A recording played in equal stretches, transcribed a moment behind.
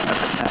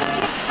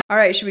All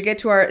right, should we get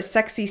to our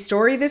sexy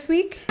story this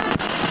week?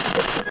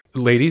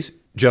 Ladies,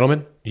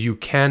 gentlemen, you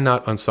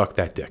cannot unsuck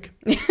that dick.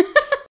 It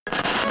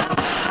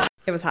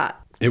was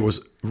hot. It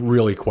was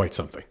really quite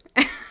something.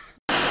 Do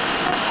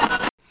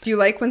you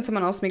like when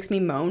someone else makes me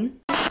moan?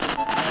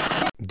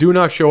 Do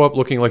not show up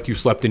looking like you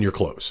slept in your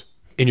clothes,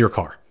 in your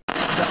car.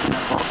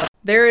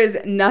 There is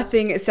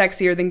nothing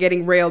sexier than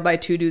getting railed by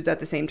two dudes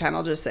at the same time.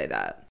 I'll just say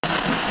that.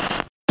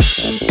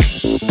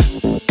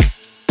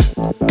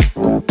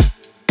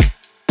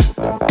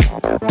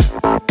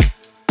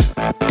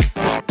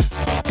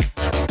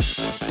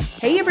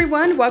 Hey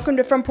everyone, welcome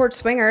to Front Porch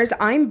Swingers.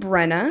 I'm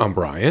Brenna. I'm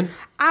Brian.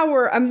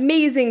 Our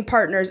amazing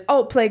partners,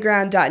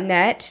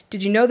 altplayground.net.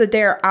 Did you know that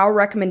they are our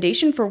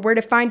recommendation for where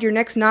to find your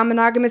next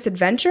non-monogamous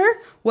adventure?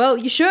 Well,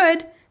 you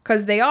should,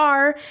 because they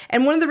are.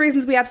 And one of the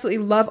reasons we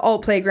absolutely love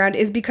Alt Playground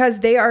is because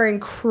they are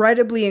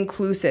incredibly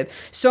inclusive.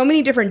 So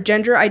many different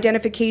gender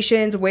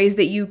identifications, ways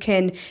that you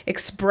can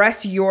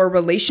express your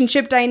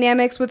relationship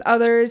dynamics with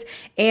others,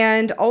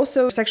 and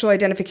also sexual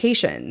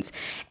identifications.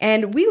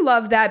 And we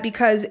love that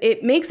because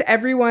it makes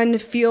everyone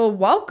feel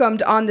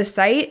welcomed on the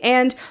site.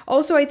 And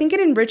also, I think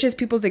it enriches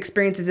people's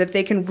experiences if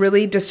they can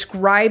really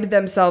describe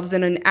themselves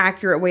in an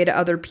accurate way to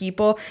other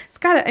people.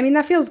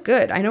 That feels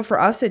good. I know for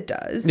us it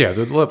does. Yeah,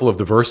 the level of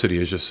diversity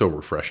is just so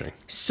refreshing.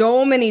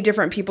 So many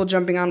different people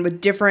jumping on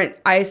with different.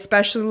 I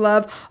especially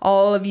love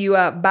all of you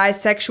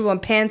bisexual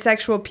and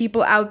pansexual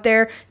people out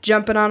there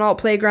jumping on Alt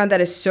Playground. That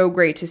is so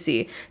great to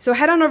see. So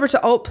head on over to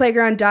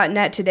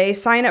altplayground.net today.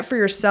 Sign up for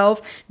yourself.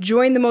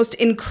 Join the most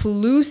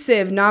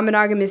inclusive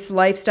non-monogamous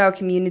lifestyle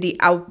community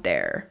out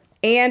there.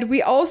 And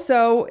we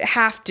also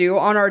have to,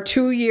 on our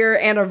 2-year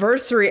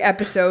anniversary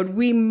episode,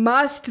 we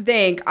must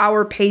thank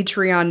our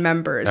Patreon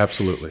members.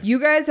 Absolutely. You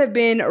guys have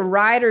been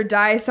ride or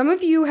die. Some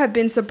of you have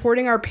been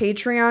supporting our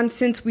Patreon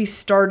since we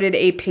started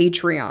a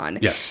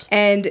Patreon. Yes.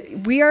 And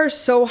we are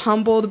so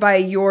humbled by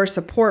your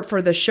support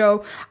for the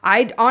show.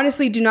 I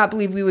honestly do not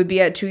believe we would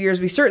be at 2 years.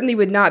 We certainly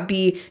would not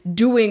be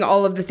doing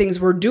all of the things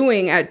we're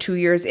doing at 2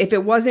 years if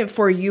it wasn't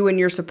for you and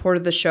your support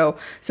of the show.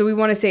 So we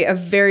want to say a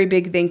very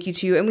big thank you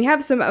to you. And we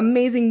have some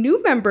amazing new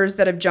members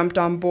that have jumped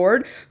on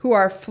board, who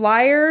are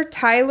Flyer,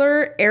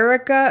 Tyler,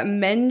 Erica,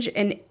 Menge,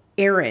 and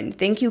Aaron.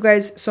 Thank you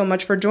guys so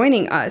much for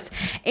joining us.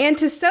 And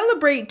to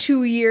celebrate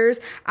 2 years,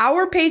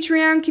 our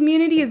Patreon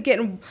community is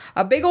getting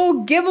a big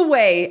old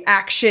giveaway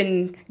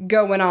action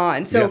going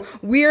on. So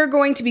we are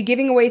going to be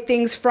giving away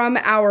things from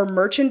our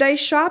merchandise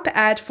shop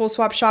at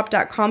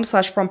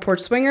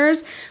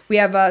fullswapshop.com/frontporchswingers. We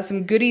have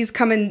some goodies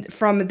coming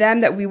from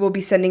them that we will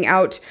be sending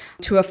out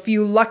to a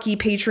few lucky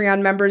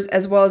Patreon members,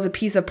 as well as a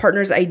piece of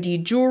Partners ID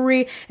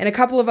jewelry and a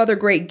couple of other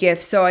great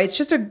gifts. So it's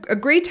just a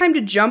great time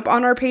to jump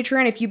on our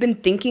Patreon. If you've been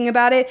thinking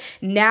about it,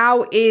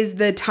 now is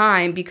the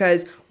time,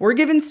 because we're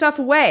giving stuff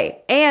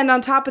away. And on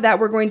top of that,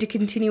 we're going to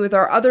continue with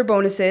our other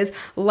bonuses,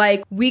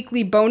 like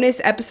weekly bonus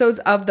episodes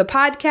of the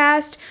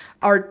podcast,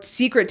 our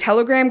secret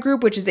Telegram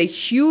group, which is a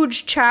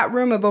huge chat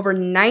room of over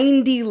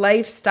 90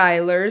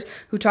 lifestylers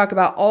who talk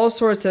about all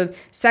sorts of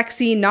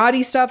sexy,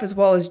 naughty stuff, as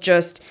well as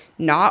just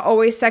not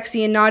always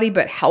sexy and naughty,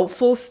 but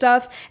helpful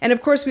stuff. And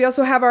of course, we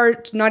also have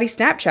our naughty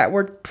Snapchat,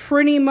 where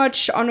pretty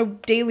much on a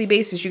daily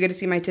basis, you get to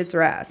see my tits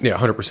or ass. Yeah,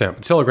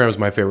 100%. Telegram is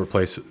my favorite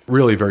place.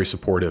 Really very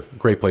supportive.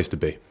 Great place to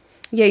be.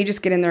 Yeah, you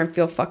just get in there and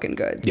feel fucking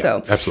good. Yeah,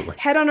 so absolutely.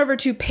 Head on over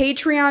to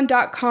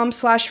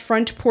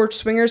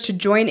patreon.com/frontporchswingers to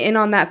join in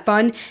on that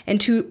fun and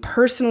to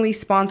personally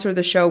sponsor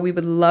the show. We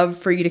would love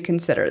for you to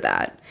consider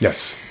that.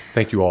 Yes.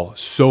 Thank you all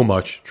so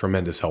much.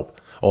 Tremendous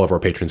help all of our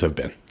patrons have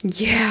been.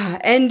 Yeah.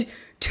 And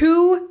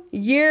 2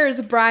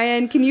 years,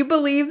 Brian. Can you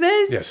believe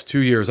this? Yes,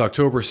 2 years.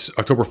 October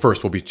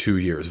 1st will be 2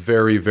 years.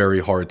 Very, very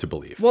hard to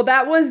believe. Well,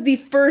 that was the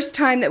first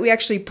time that we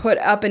actually put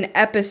up an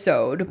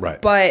episode. Right.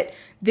 But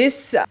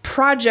this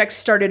project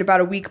started about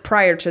a week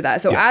prior to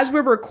that. So as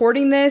we're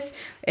recording this,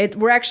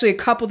 we're actually a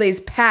couple days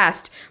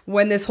past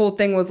when this whole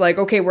thing was like,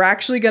 okay, we're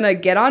actually going to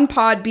get on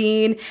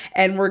Podbean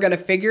and we're going to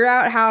figure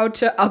out how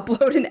to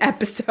upload an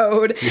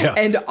episode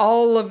and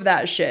all of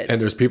that shit. And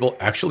there's people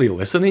actually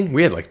listening.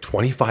 We had like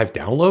 25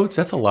 downloads.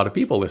 That's a lot of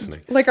people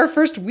listening. Like our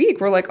first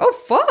week, we're like, oh,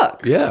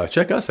 fuck. Yeah,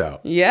 check us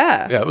out.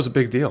 Yeah. Yeah, it was a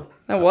big deal.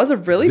 That was a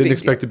really big deal. Didn't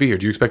expect to be here.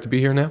 Do you expect to be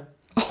here now?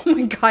 Oh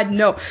my God,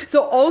 no.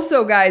 So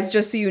also, guys,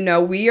 just so you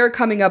know, we are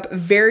coming up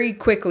very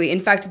quickly. In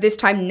fact, this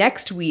time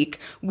next week,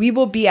 we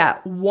will be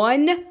at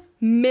 1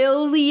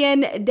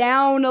 million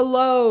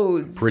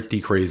downloads. Pretty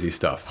crazy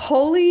stuff.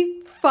 Holy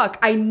fuck.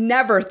 I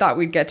never thought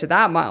we'd get to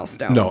that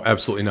milestone. No,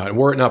 absolutely not. And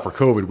were it not for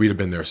COVID, we'd have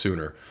been there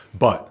sooner.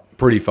 But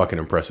pretty fucking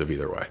impressive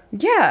either way.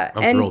 Yeah.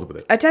 I'm thrilled with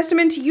it. A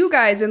testament to you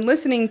guys and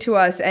listening to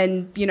us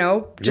and,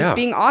 just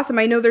being awesome.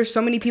 I know there's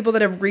so many people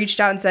that have reached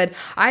out and said,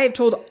 I have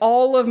told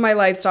all of my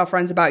lifestyle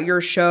friends about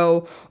your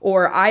show,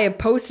 or I have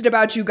posted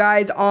about you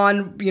guys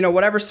on,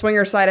 whatever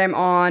swinger site I'm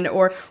on,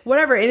 or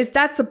whatever. And it's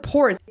that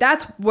support.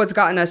 That's what's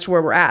gotten us to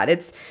where we're at.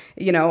 It's,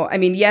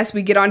 yes,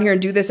 we get on here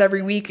and do this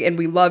every week and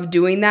we love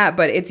doing that,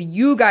 but it's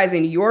you guys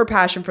and your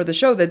passion for the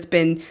show that's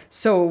been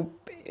so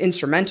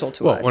instrumental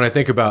to Well, us. when I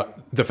think about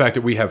the fact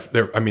that we have,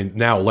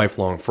 now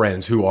lifelong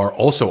friends who are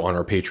also on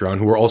our Patreon,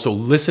 who are also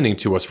listening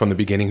to us from the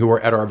beginning, who are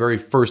at our very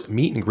first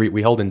meet and greet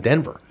we held in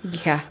Denver.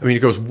 Yeah. I mean,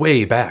 it goes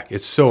way back.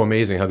 It's so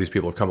amazing how these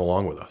people have come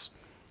along with us.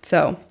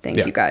 So thank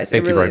you guys.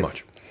 Thank you very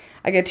much.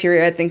 I get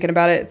teary-eyed thinking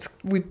about it.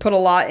 We put a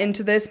lot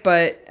into this,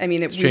 but I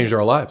mean, It's changed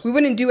our lives. We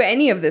wouldn't do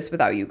any of this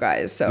without you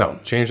guys. So No,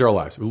 changed our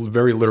lives.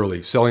 Very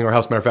literally. Selling our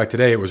house. Matter of fact,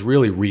 today it was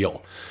really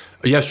real.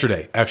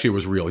 Yesterday, actually, it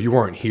was real. You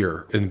weren't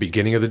here in the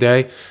beginning of the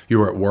day. You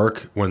were at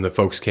work when the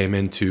folks came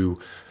in to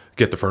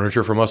get the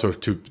furniture from us or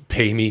to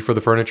pay me for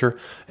the furniture.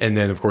 And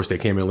then, of course, they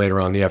came in later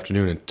on in the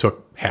afternoon and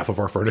took half of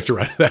our furniture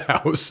out of the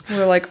house.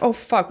 we're like, oh,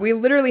 fuck. We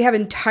literally have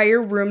entire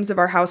rooms of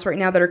our house right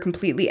now that are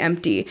completely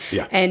empty.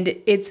 Yeah. And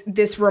it's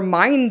this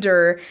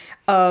reminder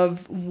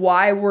of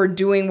why we're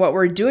doing what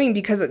we're doing,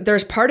 because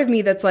there's part of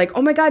me that's like,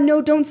 oh my God,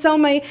 no, don't sell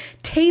my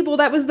table.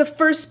 That was the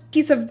first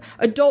piece of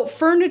adult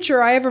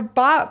furniture I ever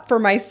bought for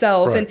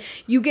myself. Right. And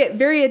you get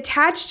very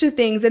attached to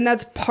things. And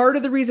that's part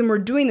of the reason we're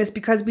doing this,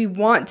 because we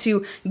want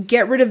to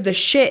get rid of the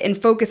shit and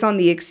focus on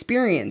the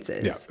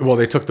experiences. Yeah. Well,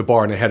 they took the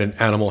bar and they had an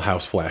Animal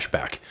House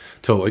flashback.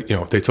 So,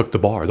 they took the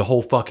bar, the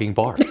whole fucking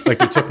bar. Like,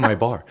 they took my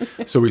bar.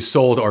 So we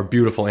sold our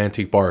beautiful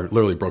antique bar. It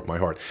literally broke my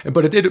heart.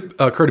 But it did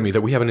occur to me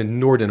that we have an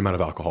inordinate amount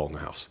of alcohol in the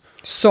house.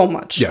 So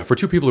much. Yeah, for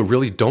two people who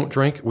really don't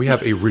drink, we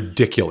have a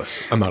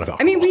ridiculous amount of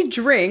alcohol. I mean, we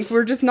drink.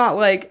 We're just not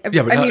like...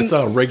 Yeah, but I mean, it's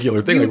not a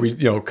regular thing. Like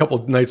we, a couple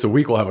of nights a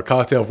week, we'll have a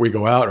cocktail if we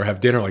go out or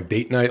have dinner. Like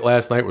date night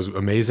last night was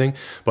amazing.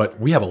 But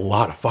we have a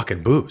lot of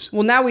fucking booze.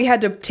 well, now we had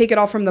to take it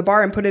all from the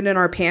bar and put it in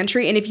our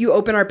pantry. And if you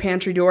open our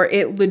pantry door,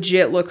 it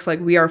legit looks like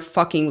we are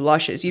fucking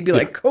luscious. You'd be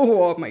like,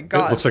 oh my It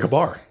God. looks like a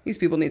bar. These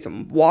people need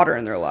some water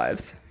in their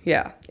lives.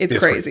 Yeah, it's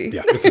crazy.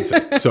 Yeah, it's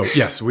insane. So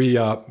yes,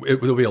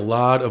 there'll be a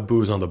lot of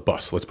booze on the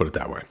bus. Let's put it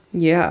that way.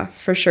 Yeah,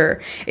 for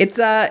sure.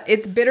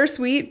 It's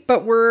bittersweet,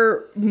 but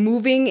we're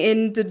moving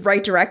in the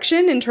right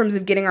direction in terms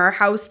of getting our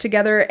house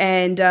together,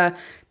 and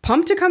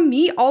pumped to come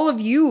meet all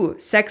of you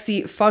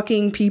sexy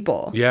fucking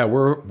people. Yeah,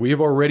 we've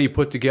already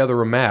put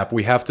together a map.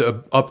 We have to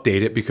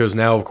update it because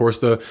now, of course,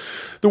 the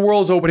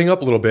world's opening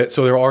up a little bit.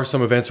 So there are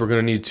some events we're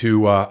going to need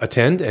to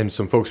attend, and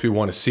some folks we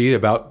want to see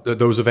about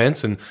those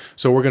events. And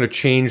so we're going to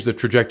change the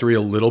trajectory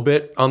a little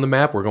bit on the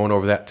map. We're going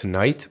over that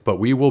tonight, but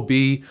we will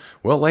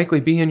likely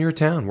be in your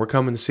town. We're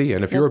coming to see you.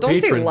 And if you're a Don't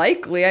patron, say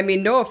likely. I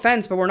mean, no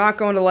offense, but we're not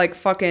going to like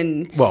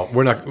fucking well,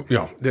 we're not.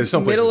 There's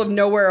some middle places, of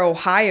nowhere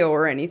Ohio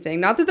or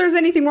anything. Not that there's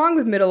anything wrong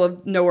with middle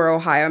of nowhere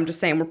Ohio. I'm just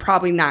saying we're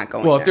probably not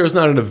going well, there. if there's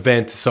not an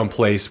event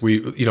someplace,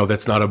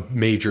 that's not a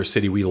major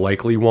city, we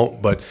likely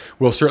won't. But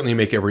we'll certainly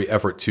make every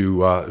effort to,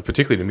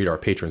 particularly to meet our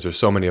patrons. There's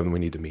so many of them we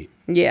need to meet.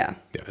 Yeah,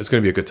 It's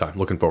going to be a good time.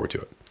 Looking forward to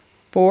it.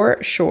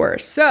 for sure.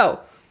 So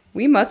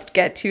we must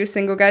get to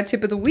Single Guy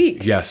Tip of the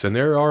Week. Yes, and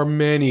there are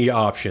many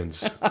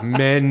options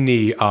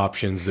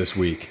this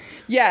week.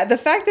 Yeah, the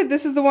fact that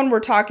this is the one we're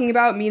talking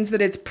about means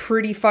that it's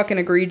pretty fucking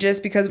egregious,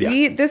 because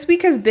this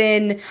week it's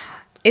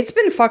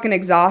been fucking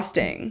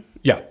exhausting.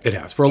 Yeah, it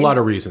has, for a lot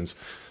of reasons.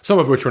 Some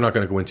of which we're not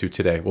going to go into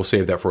today. We'll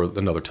save that for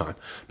another time.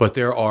 But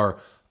there are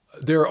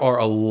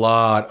a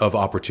lot of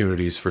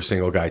opportunities for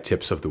Single Guy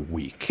Tips of the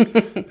Week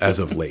as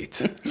of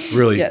late.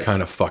 Really Yes.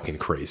 kind of fucking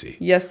crazy.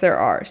 Yes, there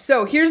are.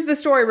 So here's the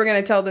story we're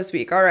going to tell this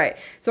week. All right.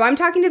 So I'm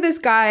talking to this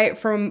guy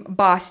from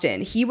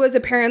Boston. He was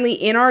apparently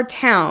in our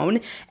town,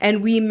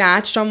 and we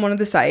matched on one of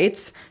the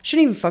sites.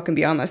 Shouldn't even fucking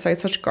be on that site.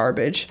 Such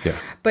garbage. Yeah.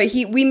 But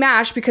we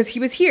matched because he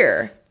was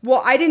here.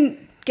 Well, I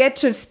didn't get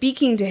to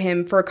speaking to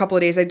him for a couple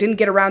of days. I didn't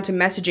get around to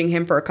messaging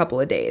him for a couple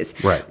of days.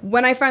 Right.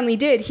 When I finally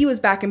did, he was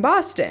back in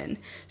Boston.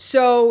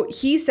 So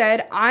he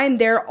said, I'm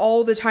there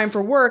all the time for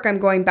work. I'm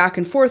going back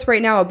and forth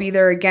right now. I'll be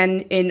there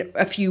again in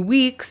a few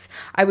weeks.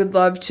 I would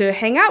love to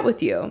hang out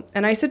with you.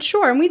 And I said,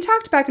 sure. And we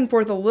talked back and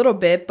forth a little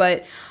bit,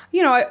 but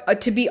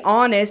to be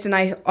honest, and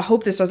I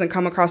hope this doesn't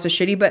come across as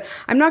shitty, but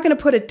I'm not going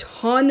to put a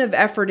ton of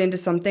effort into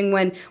something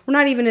when we're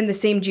not even in the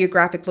same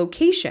geographic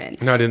location.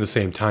 Not in the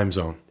same time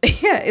zone.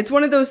 Yeah, it's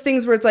one of those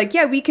things where it's like,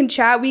 yeah, we can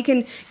chat, we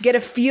can get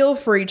a feel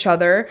for each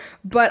other,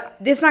 but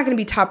it's not going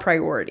to be top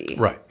priority.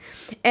 Right.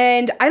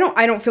 And I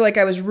don't feel like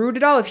I was rude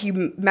at all. If he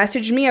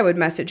messaged me, I would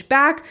message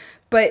back.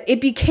 But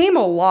it became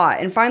a lot.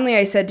 And finally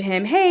I said to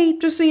him, hey,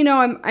 just so you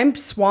know, I'm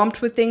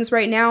swamped with things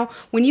right now.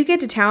 When you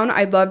get to town,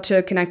 I'd love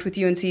to connect with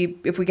you and see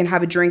if we can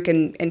have a drink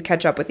and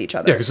catch up with each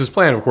other. Yeah, because his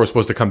plan, of course,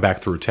 was to come back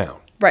through town.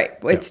 Right.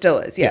 It still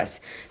is,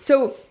 yes.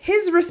 So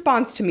his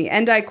response to me,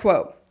 and I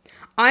quote,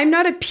 I'm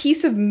not a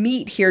piece of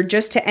meat here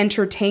just to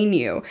entertain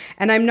you,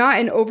 and I'm not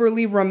an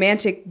overly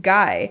romantic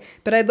guy,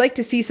 but I'd like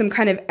to see some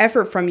kind of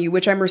effort from you,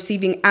 which I'm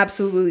receiving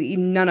absolutely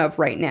none of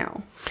right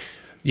now.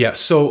 Yeah,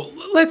 so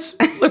let's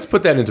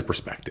put that into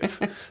perspective.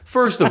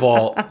 First of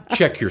all,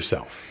 check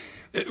yourself.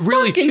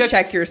 Really Fucking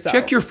check yourself.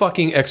 Check your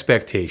fucking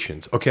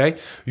expectations, okay?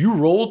 You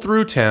rolled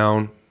through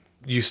town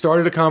You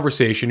started a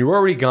conversation. You were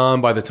already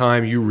gone by the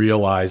time you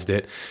realized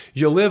it.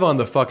 You live on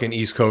the fucking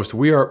East Coast.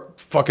 We are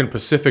fucking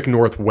Pacific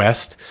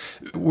Northwest.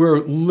 We're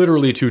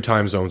literally 2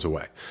 time zones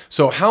away.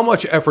 So how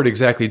much effort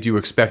exactly do you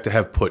expect to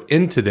have put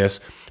into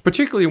this,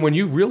 particularly when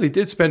you really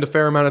did spend a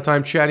fair amount of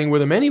time chatting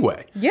with him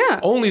anyway?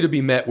 Yeah. Only to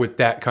be met with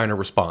that kind of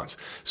response.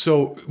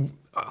 So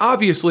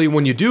obviously,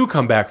 when you do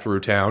come back through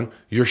town,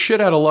 you're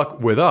shit out of luck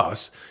with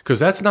us, because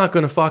that's not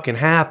going to fucking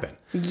happen.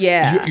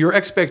 Yeah. Your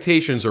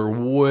expectations are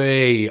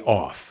way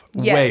off.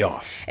 Yes. Way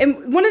off.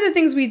 And one of the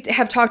things we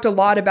have talked a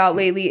lot about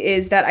lately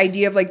is that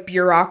idea of like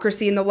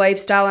bureaucracy in the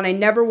lifestyle. And I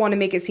never want to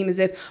make it seem as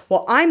if,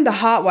 well, I'm the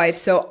hot wife,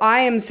 so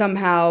I am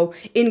somehow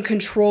in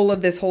control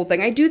of this whole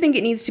thing. I do think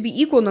it needs to be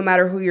equal no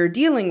matter who you're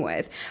dealing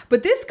with.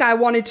 But this guy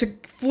wanted to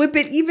flip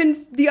it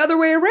even the other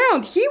way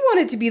around. He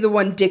wanted to be the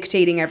one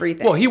dictating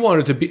everything. Well, he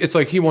wanted to be, it's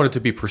like he wanted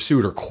to be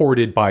pursued or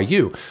courted by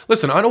you.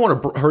 Listen, I don't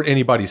want to hurt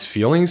anybody's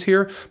feelings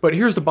here, but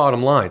here's the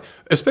bottom line,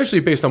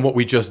 especially based on what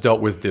we just dealt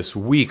with this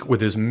week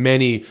with as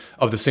many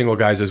of the single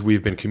guys as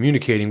we've been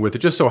communicating with. It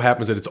just so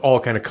happens that it's all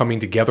kind of coming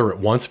together at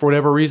once for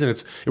whatever reason.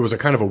 It was a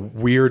kind of a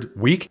weird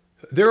week.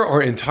 There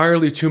are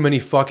entirely too many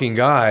fucking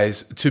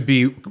guys to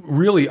be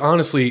really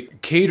honestly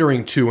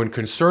catering to and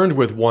concerned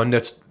with one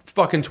that's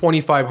fucking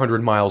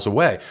 2,500 miles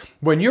away.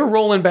 When you're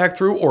rolling back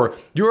through, or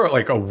you're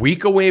like a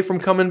week away from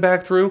coming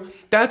back through,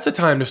 that's the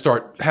time to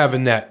start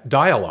having that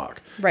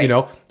dialogue. Right. You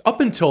know, up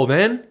until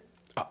then,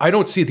 I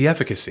don't see the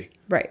efficacy.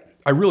 Right.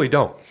 I really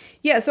don't.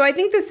 Yeah, so I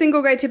think the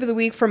single guy tip of the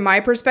week, from my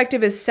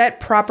perspective, is set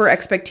proper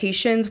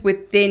expectations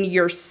within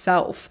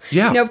yourself.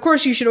 Yeah. Now, of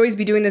course, you should always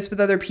be doing this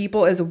with other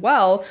people as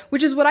well,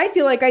 which is what I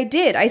feel like I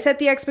did. I set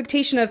the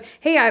expectation of,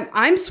 hey,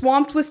 I'm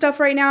swamped with stuff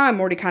right now. I'm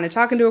already kind of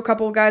talking to a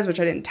couple of guys, which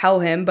I didn't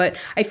tell him, but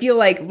I feel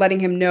like letting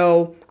him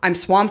know I'm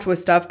swamped with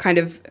stuff kind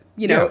of,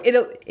 you know,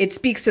 it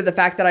speaks to the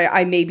fact that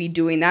I may be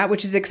doing that,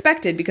 which is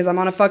expected because I'm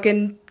on a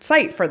fucking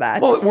site for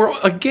that. Well,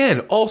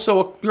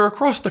 you're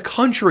across the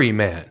country,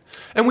 man.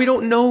 And we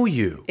don't know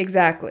you.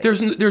 Exactly.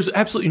 There's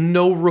absolutely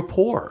no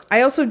rapport.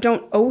 I also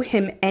don't owe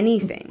him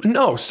anything.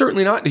 No,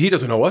 certainly not. He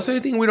doesn't owe us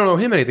anything. We don't owe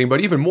him anything.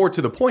 But even more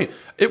to the point,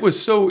 it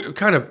was so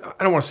kind of,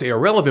 I don't want to say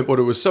irrelevant, but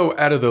it was so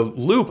out of the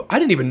loop. I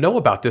didn't even know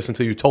about this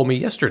until you told me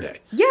yesterday.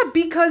 Yeah,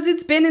 because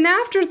it's been an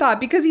afterthought,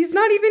 because he's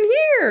not even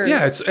here.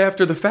 Yeah, it's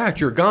after the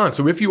fact. You're gone.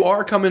 So if you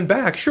are coming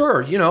back,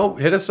 sure, you know,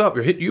 hit us up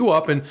or hit you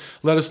up and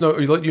let us know,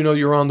 let you know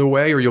you're on the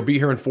way, or you'll be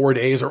here in 4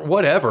 days or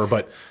whatever.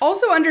 But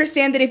also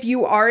understand that if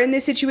you are in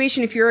this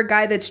situation, if you're a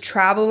guy that's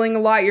traveling a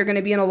lot, you're going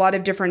to be in a lot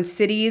of different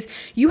cities,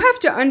 you have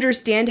to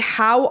understand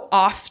how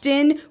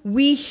often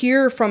we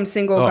hear from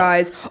single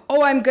guys,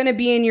 oh, I'm going to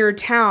be in your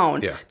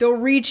town. Yeah. They'll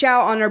reach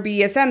out on our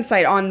BDSM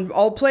site, on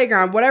All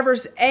Playground,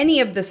 whatever's any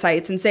of the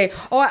sites, and say,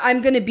 oh,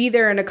 I'm going to be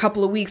there in a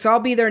couple of weeks. I'll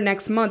be there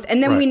next month.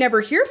 And then we never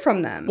hear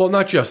from them. Well,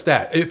 not just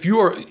that. If you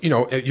are, you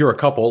know, you're a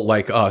couple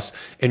like us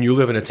and you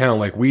live in a town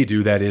like we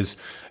do that is,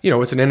 you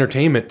know, it's an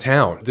entertainment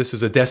town. This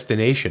is a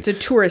destination. It's a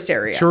tourist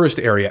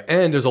area.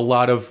 And there's a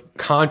lot of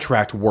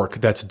contract work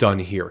that's done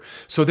here.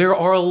 So there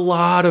are a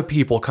lot of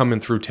people coming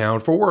through town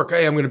for work.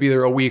 Hey, I'm going to be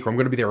there a week, or I'm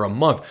going to be there a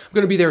month. I'm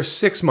going to be there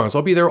 6 months.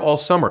 I'll be there all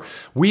summer.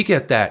 We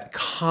get that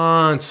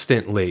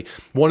constantly.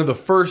 One of the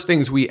first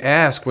things we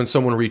ask when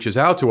someone reaches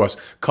out to us,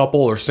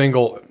 couple or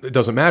single, it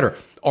doesn't matter.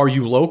 Are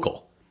you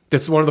local?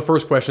 That's one of the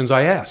first questions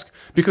I ask,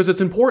 because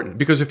it's important.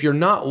 Because if you're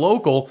not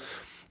local,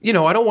 you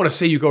know, I don't want to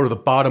say you go to the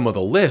bottom of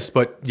the list,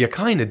 but you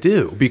kind of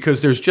do,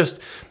 because there's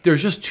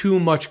just too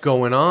much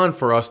going on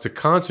for us to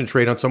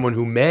concentrate on someone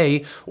who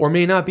may or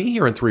may not be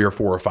here in 3 or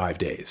 4 or 5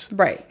 days.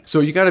 Right. So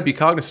you got to be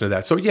cognizant of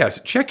that. So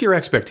yes, check your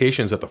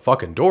expectations at the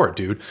fucking door,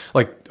 dude.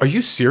 Like, are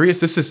you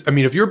serious?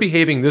 If you're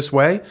behaving this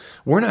way,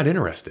 we're not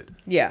interested.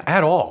 Yeah.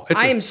 At all.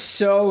 I am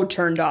so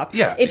turned off.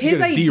 Yeah. If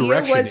his idea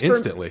was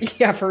instantly.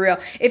 Yeah, for real.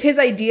 If his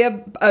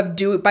idea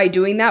of by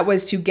doing that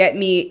was to get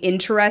me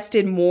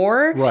interested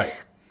more. Right.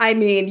 I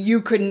mean,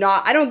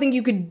 I don't think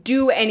you could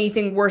do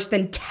anything worse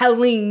than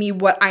telling me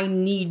what I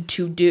need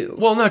to do.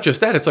 Well, not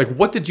just that. It's like,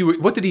 what did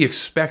he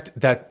expect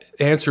that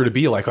answer to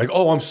be like? Like,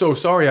 oh, I'm so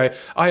sorry.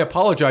 I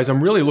apologize.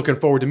 I'm really looking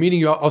forward to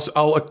meeting you.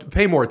 I'll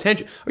pay more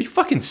attention. Are you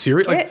fucking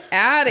serious? Get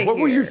out of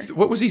here.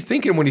 What was he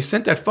thinking when he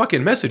sent that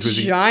fucking message? Was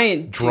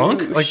Giant he drunk?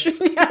 Douche.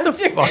 Like,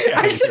 Yes,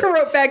 I should have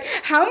wrote back,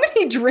 how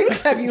many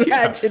drinks have you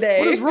had today?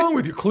 What is wrong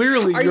with you?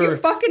 Clearly, Are you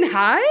fucking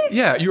high?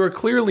 Yeah, you are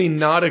clearly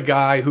not a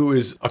guy who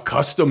is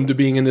accustomed to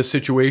being in this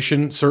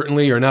situation,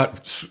 certainly, or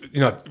not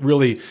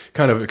really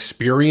kind of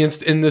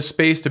experienced in this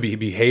space to be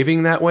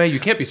behaving that way. You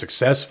can't be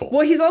successful.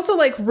 Well, he's also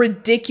like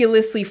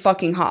ridiculously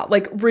fucking hot,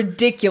 like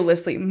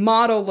ridiculously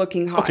model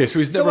looking hot. Okay, so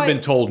he's never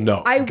been told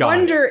no. I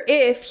wonder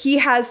if he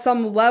has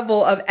some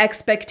level of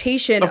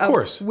expectation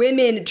of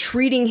women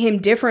treating him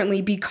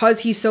differently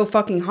because he's so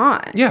fucking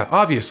hot. Yeah,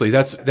 obviously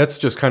that's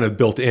just kind of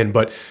built in,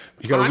 but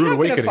you got a rude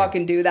awakening. I'm not gonna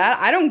fucking do that.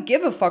 I don't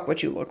give a fuck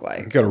what you look like.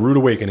 You got a rude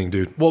awakening,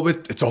 dude. Well,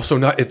 but it's also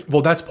not.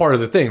 That's part of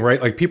the thing,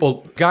 right? Like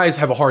guys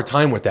have a hard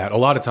time with that a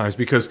lot of times,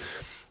 because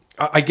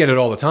I get it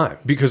all the time.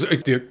 Because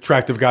the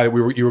attractive guy that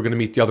you were going to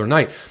meet the other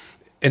night,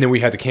 And then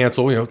we had to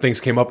cancel, things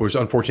came up. It was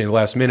unfortunately the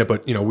last minute,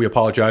 but, we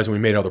apologized and we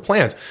made other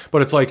plans.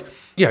 But it's like,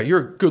 yeah, you're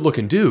a good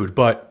looking dude,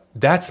 but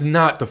that's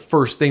not the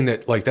first thing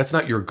that's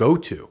not your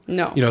go-to.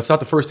 No. It's not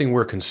the first thing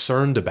we're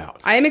concerned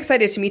about. I am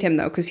excited to meet him,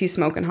 though, because he's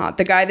smoking hot.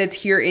 The guy that's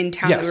here in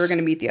town that we were going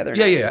to meet the other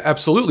night. Yeah,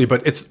 absolutely.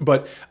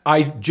 But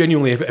I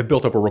genuinely have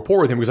built up a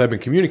rapport with him because I've been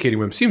communicating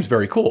with him. Seems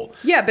very cool.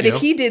 Yeah, but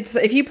if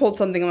he pulled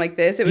something like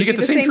this, it would be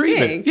the same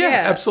treatment. Thing.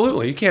 Yeah,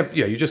 absolutely.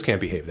 You just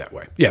can't behave that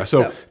way. Yeah,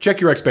 so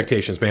check your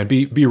expectations, man.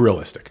 Be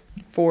realistic.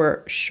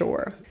 For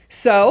sure.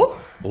 So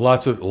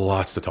lots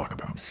to talk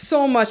about.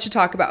 So much to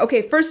talk about.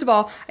 Okay, first of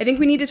all, I think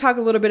we need to talk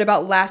a little bit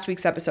about last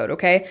week's episode,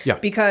 okay? Yeah.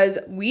 Because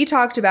we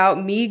talked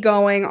about me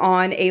going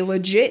on a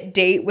legit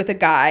date with a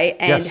guy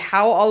and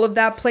how all of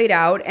that played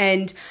out.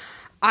 And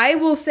I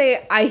will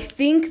say, I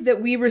think that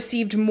we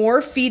received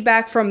more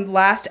feedback from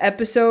last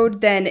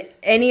episode than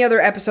any other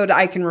episode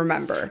I can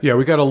remember. Yeah,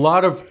 we got a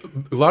lot of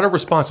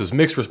responses,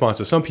 mixed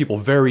responses. Some people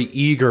very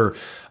eager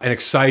and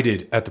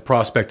excited at the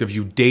prospect of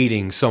you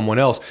dating someone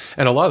else.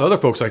 And a lot of other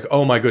folks like,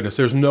 oh my goodness,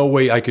 there's no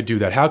way I could do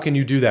that. How can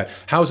you do that?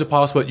 How is it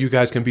possible that you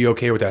guys can be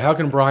okay with that? How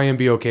can Brian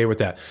be okay with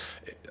that?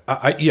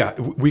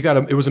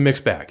 It was a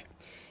mixed bag.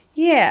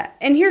 Yeah.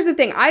 And here's the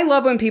thing. I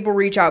love when people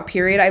reach out,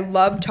 period. I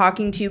love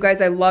talking to you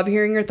guys. I love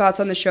hearing your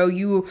thoughts on the show.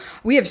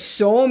 We have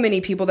so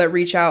many people that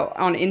reach out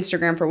on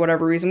Instagram for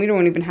whatever reason. We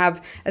don't even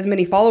have as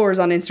many followers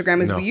on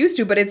Instagram as we used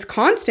to, but it's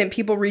constant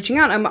people reaching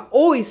out. I'm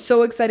always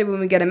so excited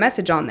when we get a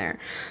message on there.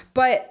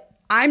 But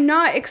I'm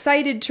not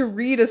excited to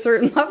read a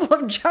certain level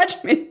of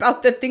judgment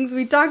about the things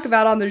we talk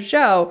about on the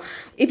show.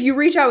 If you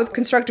reach out with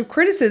constructive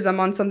criticism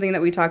on something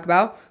that we talk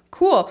about,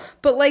 cool.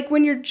 But like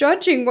when you're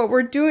judging what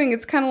we're doing,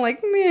 it's kind of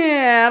like,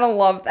 meh, I don't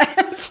love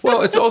that.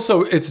 Well,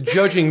 it's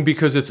judging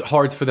because it's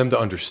hard for them to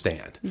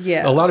understand.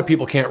 Yeah. A lot of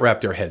people can't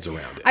wrap their heads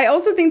around it. I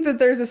also think that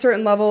there's a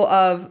certain level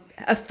of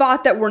a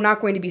thought that we're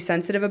not going to be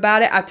sensitive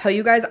about it. I'll tell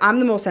you guys, I'm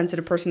the most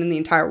sensitive person in the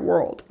entire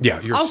world.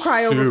 Yeah, I'll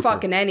cry over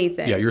fucking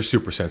anything. Yeah, you're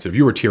super sensitive.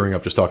 You were tearing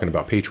up just talking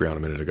about Patreon a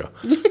minute ago.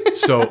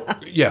 So,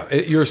 yeah,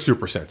 you're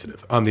super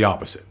sensitive. I'm the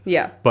opposite.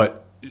 Yeah.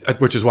 But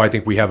which is why I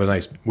think we have a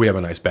nice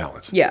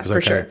balance. Yeah,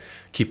 for sure.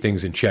 Keep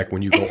things in check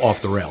when you go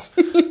off the rails.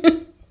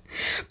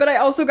 But I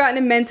also got an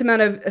immense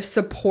amount of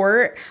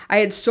support. I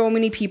had so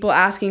many people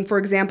asking. For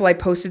example, I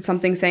posted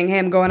something saying, hey,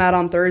 I'm going out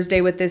on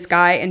Thursday with this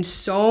guy. And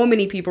so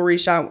many people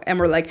reached out and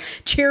were like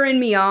cheering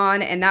me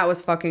on. And that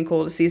was fucking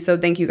cool to see. So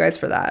thank you guys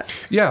for that.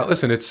 Yeah,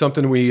 listen, it's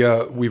something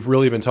we've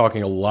really been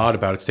talking a lot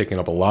about. It's taking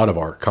up a lot of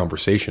our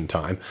conversation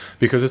time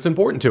because it's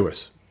important to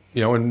us.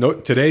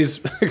 And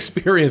today's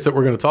experience that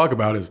we're going to talk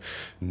about is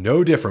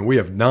no different. We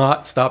have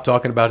not stopped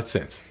talking about it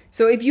since.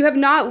 So if you have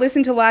not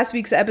listened to last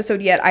week's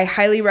episode yet, I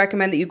highly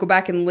recommend that you go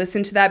back and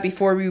listen to that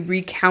before we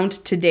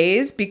recount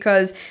today's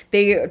because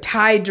they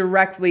tie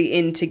directly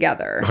in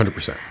together.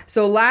 100%.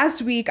 So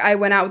last week I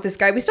went out with this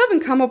guy. We still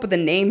haven't come up with a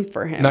name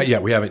for him. Not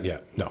yet. We haven't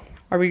yet. No.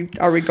 Are we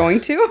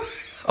going to?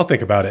 I'll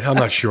think about it. I'm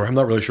not sure. I'm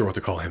not really sure what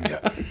to call him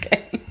yet.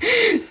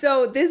 Okay.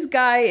 So this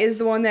guy is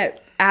the one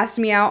that asked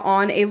me out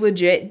on a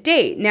legit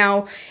date.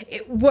 Now,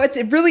 what's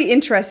really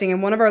interesting,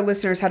 and one of our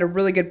listeners had a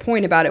really good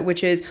point about it,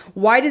 which is,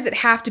 why does it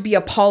have to be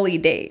a poly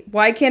date?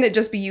 Why can't it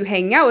just be you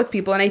hanging out with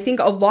people? And I think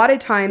a lot of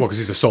times... Well, because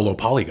he's a solo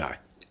poly guy.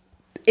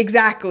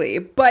 Exactly.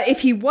 But if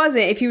he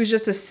was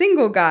just a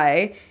single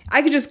guy,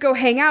 I could just go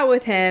hang out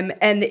with him,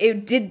 and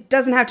it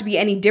doesn't have to be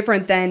any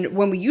different than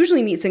when we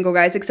usually meet single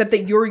guys, except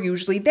that you're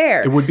usually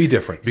there. It would be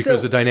different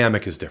because the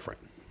dynamic is different.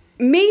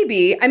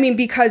 Maybe. I mean,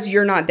 because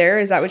you're not there.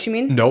 Is that what you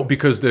mean? No,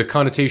 because the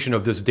connotation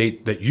of this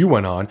date that you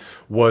went on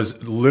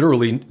was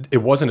literally, there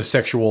was no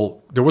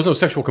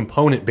sexual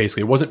component,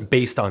 basically. It wasn't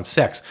based on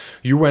sex.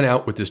 You went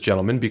out with this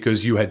gentleman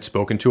because you had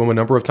spoken to him a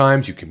number of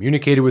times. You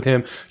communicated with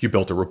him. You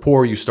built a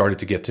rapport. You started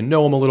to get to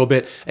know him a little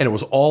bit. And it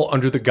was all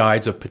under the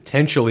guise of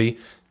potentially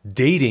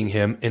dating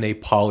him in a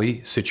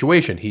poly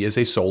situation. He is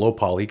a solo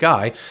poly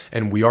guy,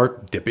 and we are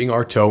dipping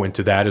our toe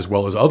into that as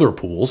well as other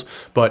pools.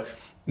 But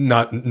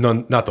not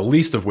the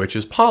least of which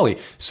is poly.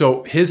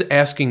 So his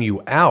asking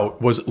you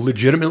out was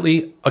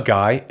legitimately a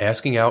guy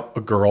asking out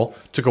a girl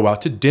to go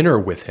out to dinner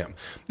with him.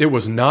 It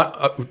was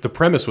not the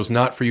premise was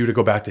not for you to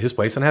go back to his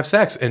place and have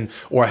sex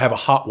or have a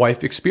hot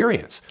wife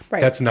experience.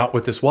 Right. That's not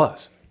what this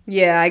was.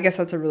 Yeah, I guess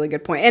that's a really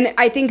good point. And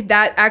I think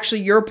that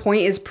actually your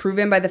point is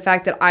proven by the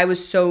fact that I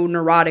was so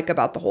neurotic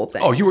about the whole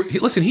thing. Oh,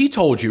 listen, he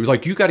told you, he was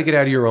like, you got to get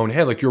out of your own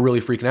head. Like, you're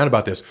really freaking out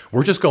about this.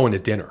 We're just going to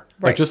dinner.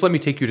 Right. Like, just let me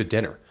take you to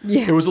dinner.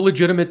 Yeah. It was a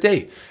legitimate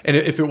date. And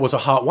if it was a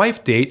hot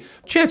wife date,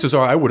 chances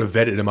are I would have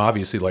vetted him,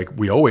 obviously, like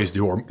we always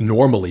do or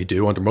normally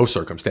do under most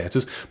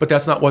circumstances. But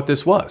that's not what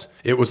this was.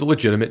 It was a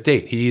legitimate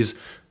date. He's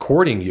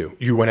courting you.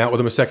 You went out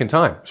with him a second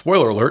time.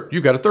 Spoiler alert,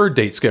 you got a third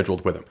date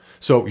scheduled with him.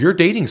 So you're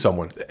dating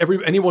someone.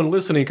 Anyone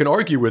listening can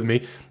argue with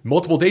me.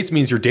 Multiple dates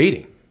means you're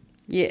dating.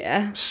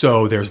 Yeah.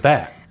 So there's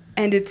that.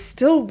 And it's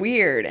still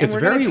weird. And we're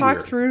going to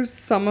talk through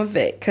some of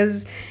it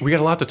because... we got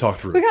a lot to talk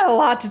through. We got a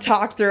lot to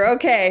talk through.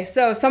 Okay,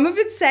 so some of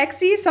it's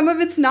sexy, some of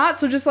it's not.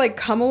 So just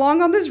come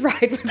along on this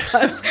ride with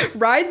us.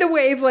 Ride the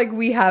wave like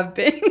we have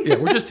been. Yeah,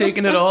 we're just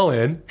taking it all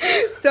in.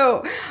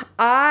 So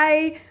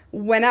I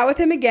Went out with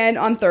him again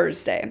on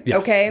Thursday. Yes.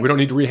 Okay. We don't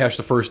need to rehash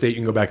the first date. You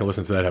can go back and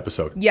listen to that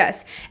episode.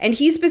 Yes. And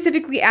he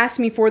specifically asked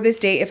me for this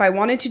date if I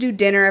wanted to do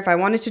dinner, if I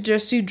wanted to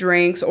just do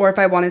drinks, or if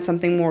I wanted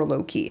something more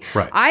low key.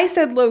 Right. I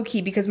said low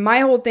key because my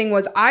whole thing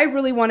was I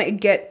really want to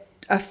get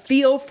a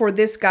feel for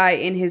this guy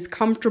in his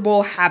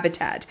comfortable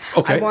habitat.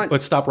 Okay.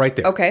 Let's stop right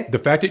there. Okay. The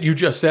fact that you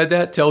just said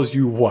that tells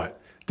you what?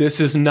 This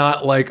is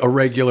not like a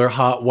regular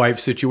hot wife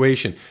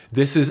situation.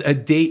 This is a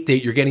date.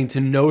 You're getting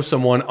to know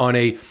someone on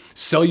a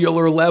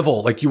cellular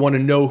level. Like you want to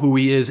know who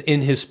he is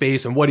in his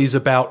space and what he's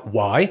about.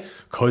 Why?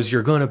 Because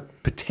you're going to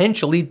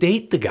potentially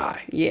date the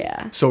guy.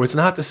 Yeah. So it's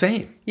not the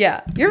same.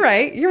 Yeah. You're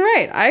right.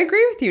 I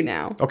agree with you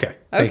now. Okay.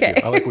 Thank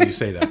you. I like when you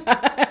say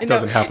that. It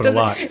doesn't happen a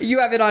lot. You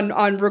have it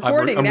on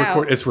recording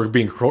now. It's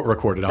being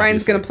recorded.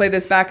 Brian's going to play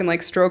this back and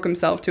like stroke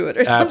himself to it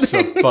or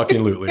something.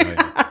 Absolutely.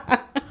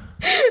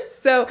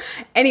 So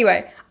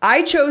anyway,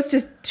 I chose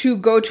to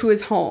go to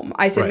his home.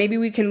 I said, Right. maybe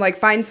we can like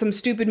find some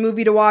stupid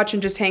movie to watch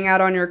and just hang out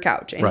on your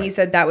couch. And he Right.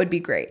 said that would be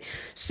great.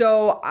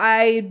 So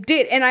I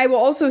did. And I will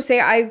also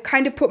say I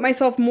kind of put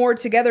myself more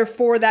together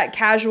for that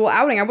casual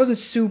outing. I wasn't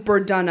super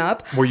done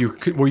up. Were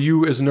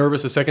you as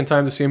nervous the second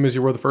time to see him as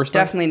you were the first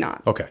time? Definitely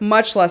not. Okay.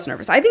 Much less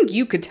nervous. I think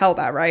you could tell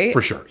that, right?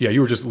 For sure. Yeah,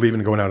 you were just leaving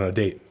and going out on a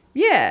date.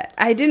 Yeah,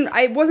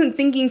 I wasn't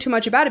thinking too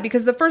much about it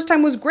because the first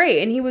time was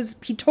great and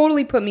he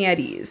totally put me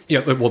at ease. Yeah,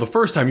 well, the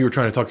first time you were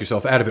trying to talk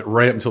yourself out of it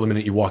right up until the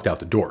minute you walked out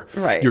the door.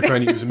 Right. You were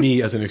trying to use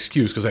me as an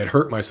excuse because I had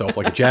hurt myself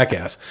like a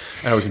jackass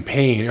and I was in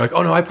pain. You're like,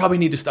 oh no, I probably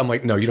need to stay. I'm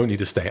like, no, you don't need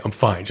to stay. I'm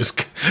fine.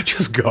 Just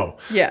go.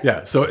 Yeah.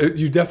 Yeah. So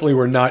you definitely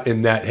were not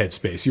in that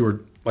headspace. You were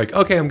like,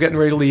 okay, I'm getting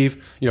ready to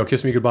leave.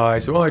 Kiss me goodbye.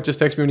 So, just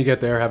text me when you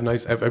get there. Have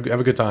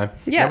a good time.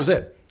 Yeah. That was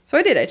it. So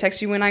I did. I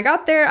texted you when I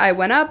got there. I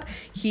went up.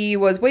 He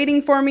was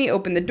waiting for me,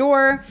 opened the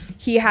door.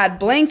 He had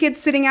blankets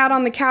sitting out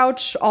on the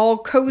couch, all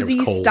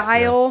cozy cold,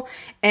 style,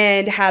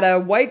 and had a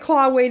White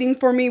Claw waiting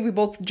for me. We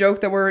both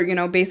joked that we're,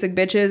 basic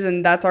bitches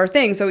and that's our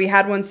thing. So he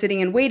had one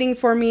sitting and waiting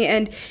for me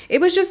and it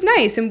was just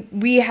nice. And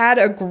we had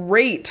a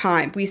great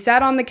time. We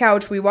sat on the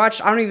couch. We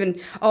watched, I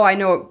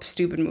know a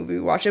stupid movie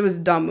we watched. It was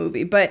a dumb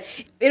movie, but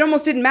it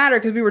almost didn't matter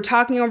because we were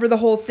talking over the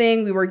whole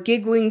thing. We were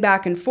giggling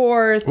back and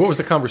forth. What was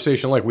the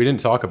conversation like? We didn't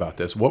talk about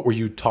this. What were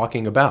you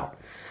talking about?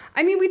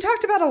 I mean, we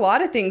talked about a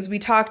lot of things. We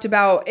talked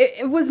about,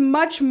 it was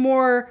much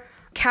more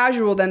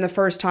casual than the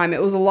first time.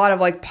 It was a lot of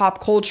like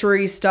pop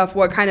culture-y stuff,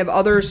 what kind of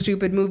other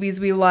stupid movies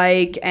we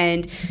like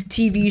and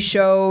TV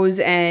shows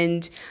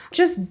and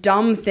just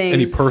dumb things.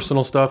 Any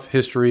personal stuff,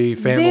 history,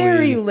 family?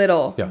 Very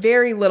little. Yeah.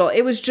 Very little.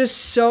 It was just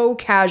so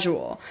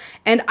casual.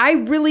 And I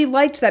really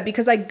liked that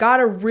because I got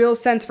a real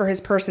sense for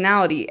his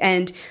personality.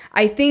 And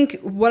I think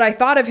what I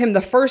thought of him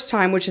the first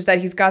time, which is that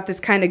he's got this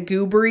kind of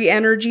goobery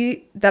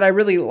energy that I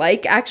really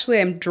like. Actually,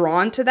 I'm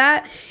drawn to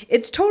that.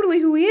 It's totally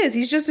who he is.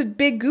 He's just a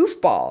big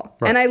goofball.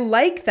 Right. And I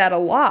like that a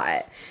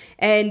lot.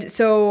 And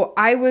so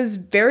I was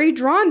very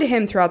drawn to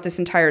him throughout this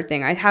entire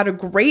thing. I had a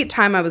great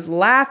time. I was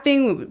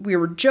laughing. We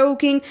were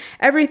joking.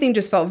 Everything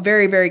just felt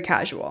very, very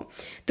casual.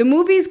 The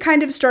movie's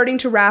kind of starting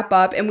to wrap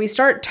up and we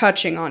start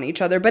touching on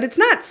each other, but it's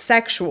not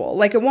sexual.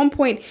 Like at one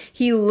point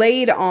he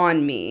laid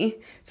on me.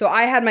 So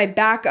I had my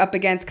back up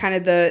against kind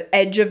of the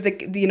edge of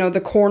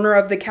the corner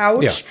of the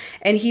couch. Yeah.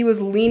 And he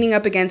was leaning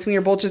up against me. We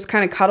were both just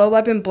kind of cuddled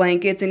up in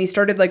blankets and he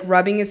started like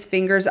rubbing his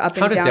fingers up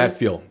and down. How did that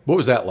feel? What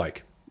was that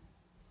like?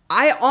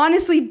 I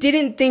honestly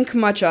didn't think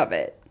much of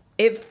it.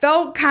 It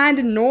felt kind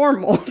of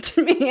normal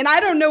to me, and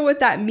I don't know what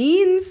that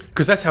means.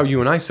 Because that's how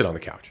you and I sit on the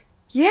couch.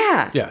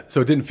 Yeah. Yeah,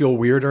 so it didn't feel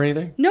weird or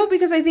anything? No,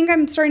 because I think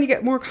I'm starting to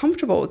get more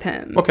comfortable with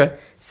him. Okay.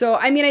 So,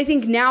 I mean, I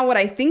think now what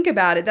I think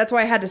about it, that's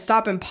why I had to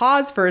stop and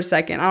pause for a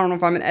second. I don't know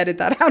if I'm going to edit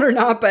that out or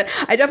not, but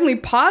I definitely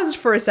paused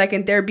for a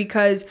second there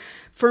because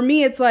for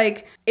me, it's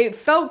like, it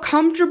felt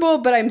comfortable,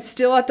 but I'm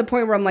still at the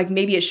point where I'm like,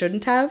 maybe it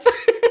shouldn't have.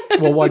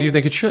 Well, why do you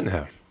think it shouldn't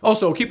have?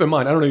 Also, keep in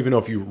mind, I don't even know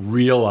if you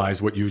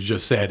realize what you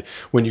just said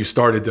when you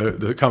started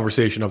the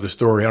conversation of the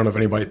story. I don't know if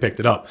anybody picked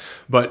it up,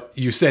 but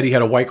you said he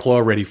had a White Claw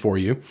ready for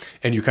you,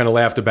 and you kind of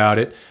laughed about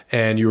it,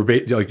 and you were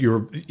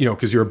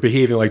because you were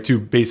behaving like two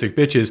basic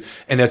bitches,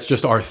 and that's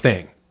just our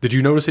thing. Did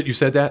you notice that you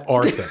said that?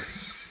 Our thing.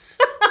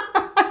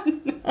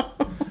 No.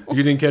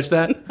 You didn't catch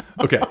that?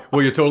 Okay.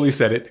 Well, you totally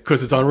said it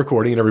because it's on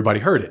recording and everybody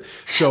heard it.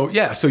 So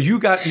yeah, so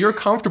you're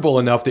comfortable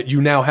enough that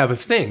you now have a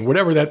thing,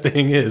 whatever that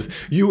thing is.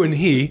 You and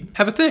he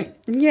have a thing.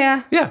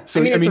 Yeah. Yeah.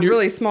 So it's a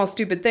really small,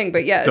 stupid thing,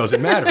 but yes.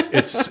 Doesn't matter.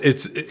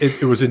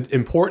 It was an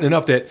important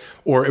enough it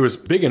was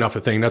big enough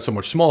a thing, not so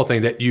much small a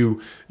thing that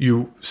you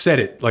said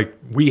it like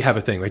we have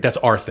a thing, like that's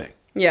our thing.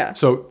 Yeah.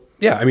 So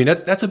yeah, I mean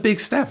that's a big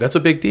step. That's a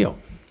big deal.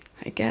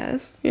 I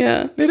guess.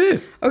 Yeah. It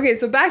is. Okay,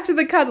 so back to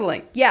the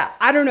cuddling. Yeah,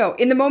 I don't know.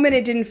 In the moment,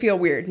 it didn't feel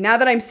weird. Now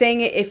that I'm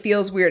saying it, it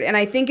feels weird. And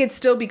I think it's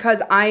still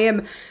because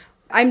I'm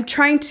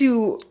trying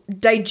to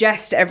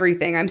digest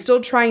everything. I'm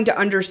still trying to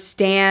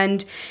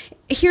understand.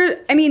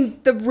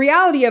 The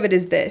reality of it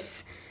is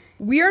this.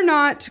 We are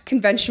not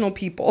conventional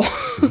people.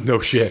 No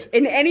shit.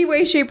 In any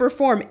way, shape, or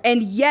form.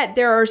 And yet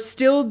there are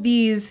still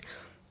these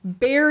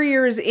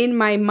barriers in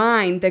my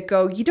mind that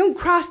go, you don't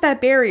cross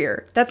that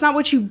barrier. That's not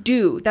what you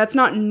do. That's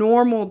not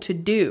normal to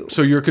do.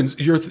 So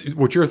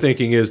what you're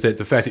thinking is that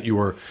the fact that you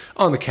were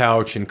on the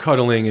couch and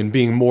cuddling and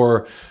being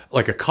more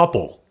like a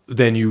couple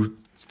than you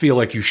feel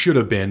like you should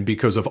have been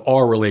because of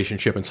our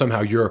relationship, and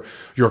somehow you're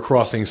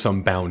crossing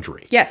some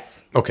boundary.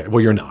 Yes. Okay. Well,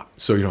 you're not,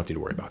 so you don't need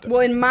to worry about that. Well,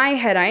 in my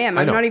head, I am.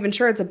 I'm know. not even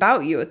sure it's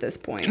about you at this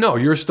point. No,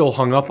 you're still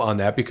hung up on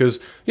that because,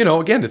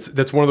 again,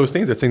 that's one of those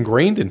things that's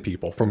ingrained in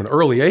people from an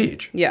early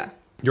age. Yeah.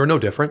 You're no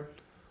different.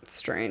 It's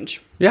strange.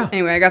 Yeah.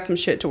 Anyway, I got some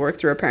shit to work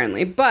through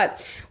apparently.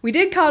 But we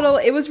did cuddle.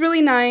 It was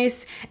really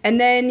nice.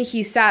 And then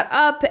he sat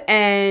up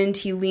and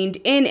he leaned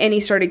in and he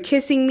started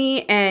kissing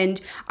me. And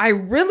I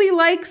really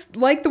liked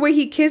the way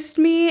he kissed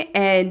me.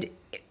 And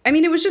I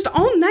mean, it was just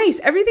all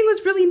nice. Everything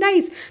was really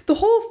nice. The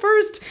whole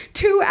first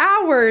 2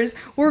 hours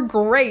were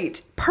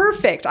great.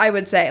 Perfect, I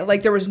would say.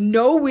 Like, there was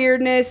no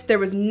weirdness. There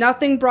was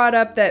nothing brought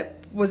up that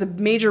was a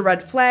major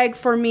red flag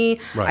for me.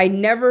 Right. I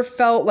never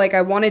felt like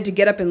I wanted to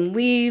get up and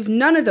leave.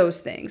 None of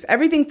those things.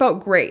 Everything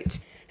felt great.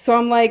 So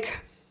I'm like,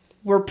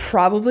 we're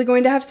probably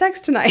going to have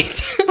sex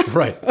tonight.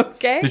 Right.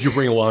 Okay. Did you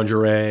bring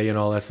lingerie and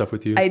all that stuff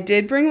with you? I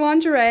did bring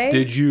lingerie.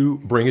 Did you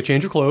bring a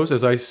change of clothes,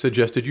 as I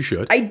suggested you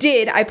should? I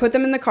did. I put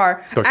them in the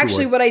car.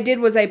 Actually, what I did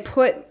was I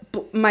put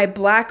my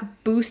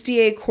black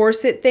bustier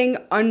corset thing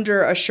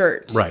under a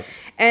shirt. Right.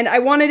 And I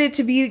wanted it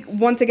to be,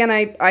 once again,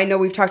 I know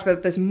we've talked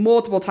about this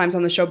multiple times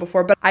on the show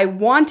before, but I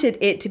wanted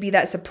it to be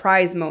that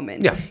surprise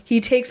moment. Yeah. He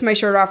takes my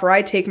shirt off or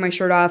I take my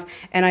shirt off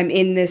and I'm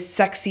in this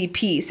sexy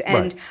piece.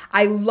 And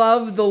I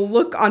love the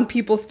look on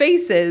people's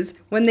faces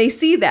when they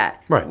see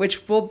that. Right.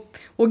 Which we'll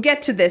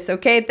get to this,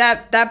 okay?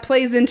 That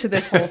plays into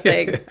this whole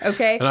thing,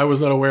 okay? And I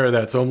was not aware of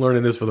that, so I'm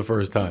learning this for the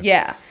first time.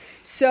 Yeah.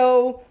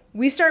 So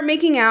we start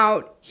making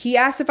out. He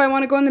asks if I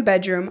want to go in the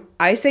bedroom.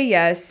 I say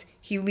yes.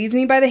 He leads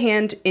me by the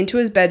hand into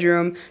his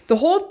bedroom. The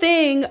whole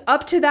thing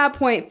up to that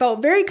point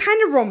felt very kind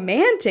of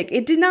romantic.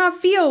 It did not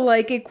feel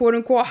like a quote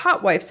unquote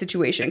hot wife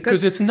situation.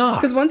 Because it's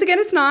not. Because once again,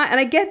 it's not. And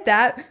I get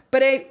that.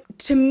 But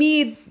to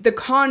me, the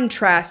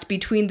contrast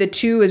between the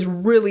two is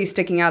really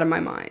sticking out of my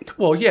mind.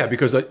 Well, yeah,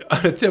 because a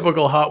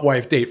typical hot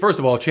wife date, first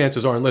of all,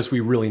 chances are, unless we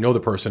really know the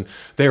person,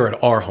 they're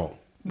at our home.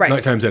 Right.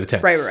 9 times out of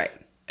 10. Right.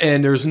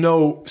 And there's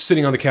no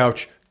sitting on the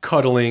couch,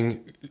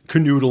 cuddling,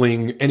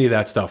 canoodling, any of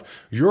that stuff.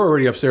 You're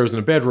already upstairs in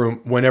the bedroom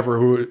whenever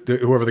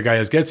whoever the guy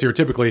is gets here.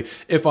 Typically,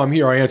 if I'm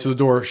here, I answer the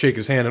door, shake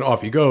his hand, and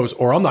off he goes.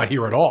 Or I'm not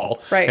here at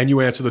all. Right. And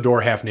you answer the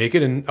door half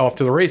naked and off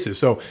to the races.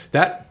 So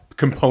that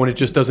component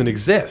just doesn't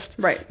exist.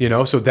 Right.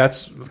 So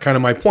that's kind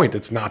of my point.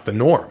 That's not the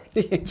norm.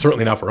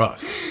 Certainly not for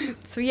us.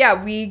 So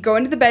yeah, we go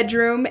into the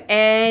bedroom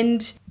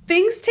and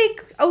things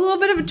take a little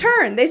bit of a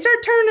turn. They start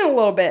turning a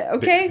little bit,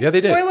 okay? Yeah,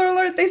 they did. Spoiler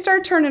alert, they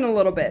start turning a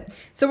little bit.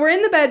 So we're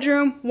in the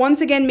bedroom,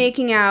 once again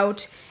making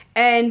out,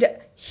 and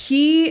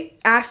he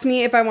asked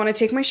me if I want to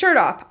take my shirt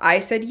off. I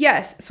said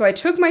yes. So I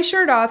took my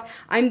shirt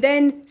off. I'm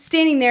then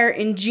standing there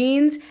in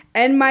jeans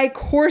and my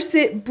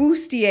corset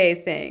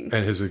bustier thing.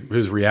 And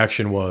his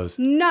reaction was?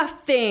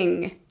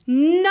 Nothing.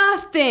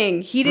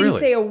 He didn't Really?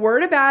 say a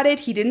word about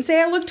it. He didn't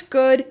say I looked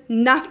good.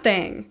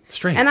 Nothing.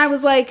 Strange. And I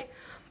was like,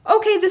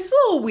 okay, this is a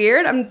little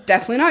weird. I'm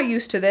definitely not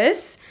used to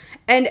this.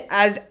 And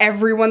as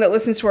everyone that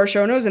listens to our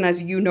show knows, and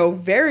as you know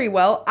very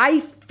well, I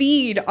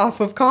feed off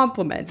of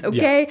compliments,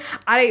 okay? Yeah.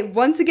 I,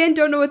 once again,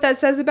 don't know what that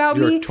says about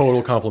me. You're a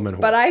total compliment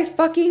whore. But I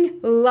fucking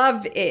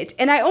love it.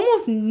 And I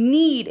almost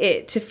need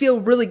it to feel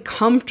really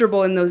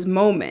comfortable in those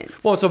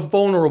moments. Well, it's a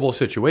vulnerable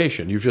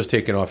situation. You've just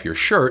taken off your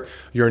shirt.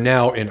 You're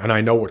now in, and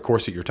I know what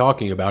corset you're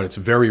talking about. It's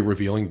very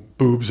revealing.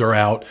 Boobs are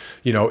out.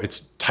 It's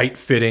tight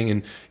fitting.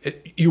 And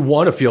you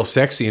want to feel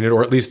sexy in it,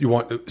 or at least you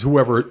want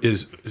whoever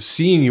is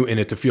seeing you in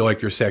it to feel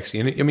like you're sexy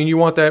in it. I mean, you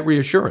want that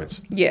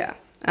reassurance. Yeah.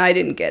 I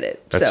didn't get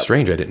it. That's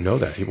strange. I didn't know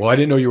that. Well, I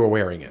didn't know you were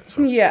wearing it.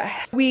 So. Yeah.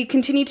 We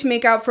continued to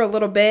make out for a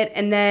little bit,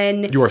 and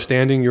then... You are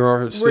standing, you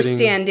are sitting? We're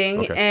standing,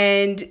 okay.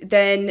 And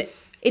then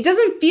it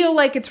doesn't feel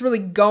like it's really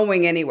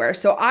going anywhere.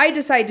 So I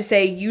decided to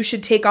say, you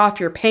should take off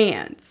your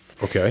pants.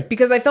 Okay.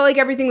 Because I felt like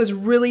everything was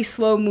really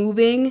slow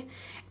moving.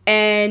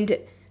 And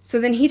so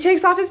then he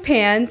takes off his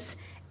pants,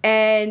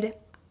 and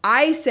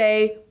I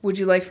say, would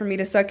you like for me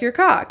to suck your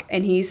cock?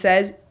 And he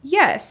says,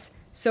 yes.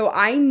 So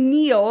I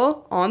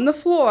kneel on the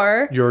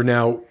floor. You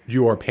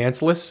are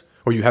pantsless,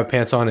 or you have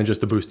pants on and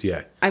just a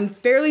bustier? I'm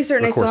fairly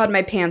certain I still had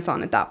my pants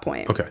on at that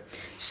point. Okay.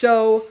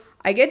 So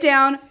I get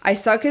down, I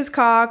suck his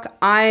cock.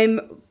 I'm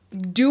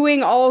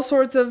doing all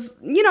sorts of,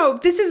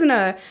 this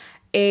isn't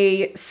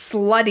a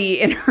slutty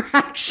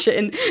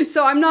interaction.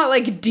 So I'm not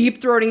like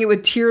deep throating it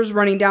with tears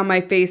running down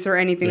my face or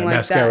anything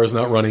like that. Mascara's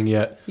not running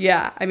yet.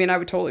 Yeah. I mean, I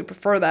would totally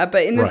prefer that.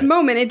 But in this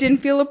moment, it didn't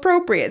feel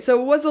appropriate. So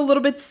it was a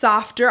little bit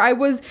softer. I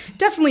was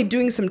definitely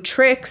doing some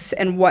tricks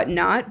and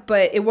whatnot,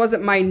 but it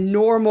wasn't my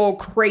normal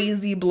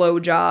crazy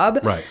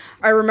blowjob. Right.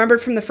 I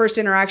remembered from the first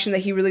interaction that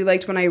he really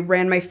liked when I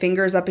ran my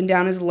fingers up and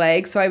down his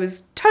legs. So I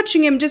was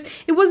touching him.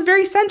 It was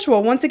very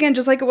sensual. Once again,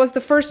 just like it was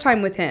the first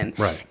time with him.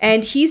 Right.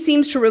 And he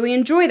seems to really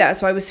enjoy that.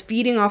 So I was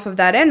feeding off of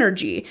that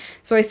energy.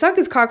 So I sucked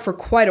his cock for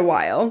quite a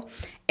while.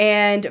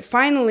 And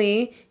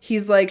finally,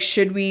 he's like,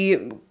 should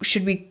we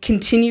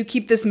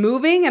keep this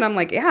moving? And I'm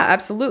like, yeah,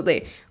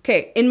 absolutely.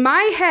 Okay, in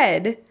my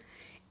head,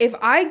 if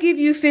I give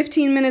you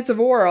 15 minutes of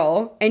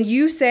oral and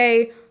you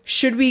say,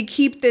 should we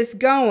keep this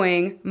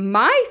going?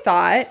 My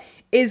thought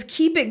is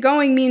keep it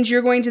going means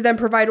you're going to then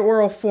provide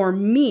oral for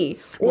me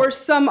or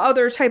some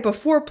other type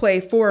of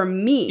foreplay for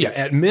me. Yeah,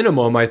 at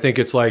minimum, I think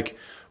it's like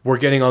we're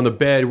getting on the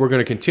bed, we're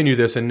going to continue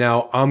this, and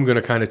now I'm going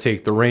to kind of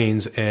take the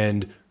reins.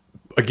 And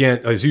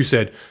again, as you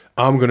said,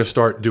 I'm going to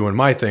start doing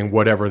my thing,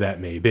 whatever that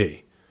may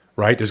be.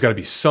 Right? There's got to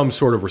be some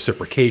sort of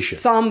reciprocation.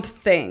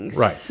 Something.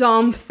 Right.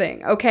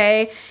 Something.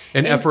 Okay?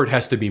 An effort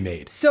has to be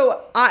made.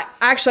 So I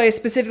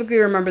specifically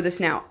remember this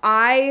now.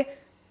 I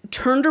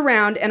turned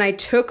around and I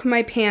took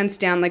my pants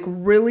down like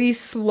really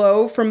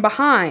slow from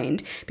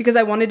behind because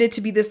I wanted it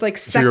to be this like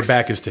So your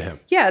back is to him.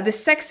 Yeah,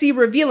 this sexy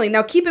revealing.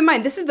 Now keep in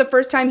mind, this is the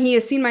first time he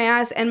has seen my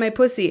ass and my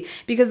pussy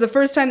because the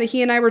first time that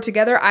he and I were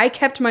together, I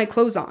kept my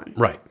clothes on.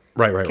 Right.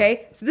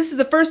 Okay, so this is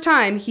the first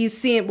time he's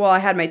seen, well, I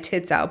had my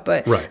tits out,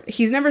 but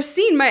he's never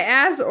seen my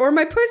ass or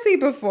my pussy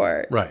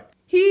before. Right.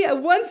 He,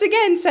 once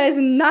again, says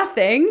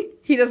nothing.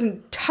 He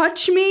doesn't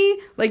touch me,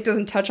 like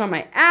doesn't touch on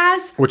my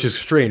ass. Which is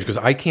strange because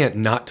I can't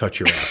not touch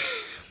your ass.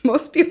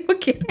 Most people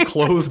can't.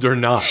 Clothed or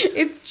not.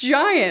 It's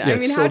giant. Yeah,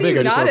 it's so big,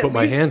 I just want to put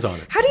my hands on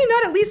it. How do you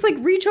not at least like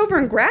reach over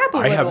and grab a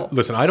little?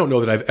 Listen, I don't know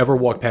that I've ever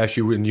walked past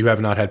you and you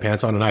have not had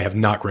pants on and I have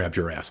not grabbed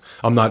your ass.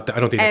 I don't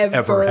think that's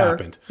ever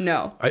happened.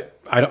 No.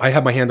 I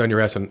have my hand on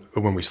your ass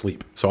when we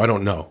sleep, so I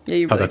don't know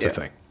how that's a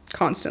thing.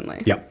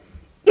 Constantly. Yep.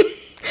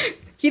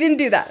 He didn't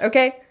do that,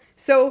 okay?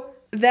 So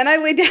then I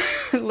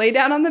lay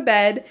down on the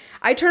bed.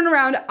 I turn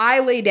around, I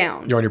lay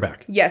down. You're on your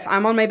back. Yes,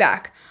 I'm on my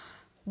back.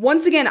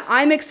 Once again,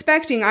 I'm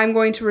expecting I'm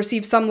going to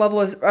receive some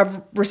level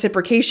of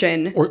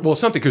reciprocation. Or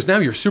something, because now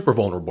you're super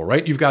vulnerable,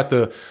 right? You got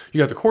the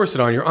corset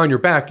on. You're on your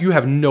back. You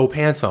have no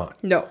pants on.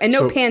 No, and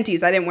no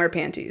panties. I didn't wear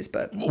panties,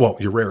 but well,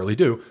 you rarely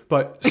do.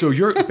 But so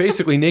you're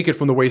basically naked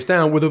from the waist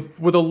down with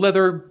a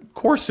leather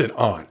corset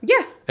on.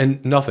 Yeah.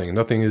 And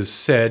nothing is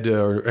said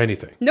or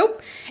anything.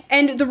 Nope.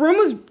 And the room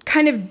was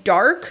kind of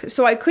dark,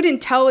 so I couldn't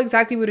tell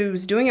exactly what he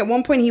was doing. At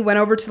one point, he went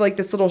over to like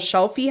this little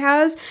shelf he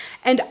has,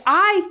 and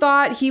I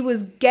thought he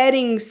was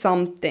getting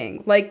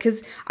something. Like,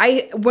 because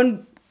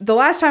when the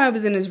last time I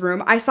was in his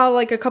room, I saw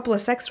like a couple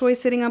of sex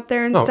toys sitting up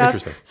there and stuff.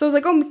 Interesting. So I was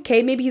like, oh,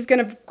 okay, maybe he's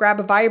going to grab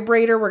a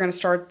vibrator. We're going to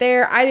start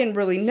there. I didn't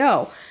really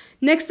know.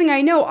 Next thing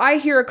I know, I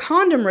hear a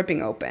condom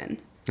ripping open.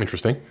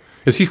 Interesting.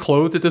 Is he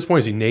clothed at this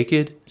point? Is he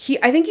naked?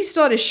 I think he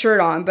still had his shirt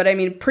on, but I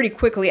mean, pretty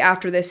quickly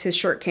after this, his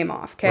shirt came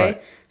off, okay?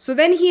 Right. So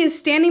then he is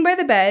standing by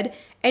the bed,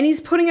 and he's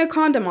putting a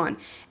condom on.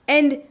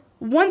 And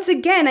once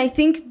again, I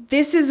think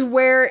this is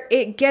where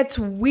it gets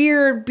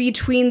weird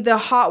between the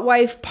hot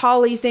wife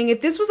poly thing. If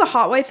this was a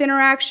hot wife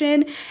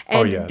interaction,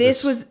 and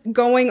this was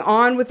going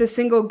on with a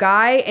single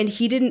guy, and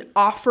he didn't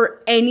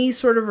offer any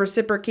sort of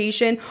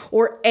reciprocation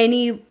or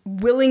any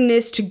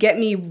willingness to get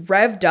me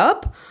revved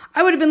up,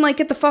 I would have been like,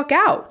 get the fuck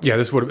out. Yeah,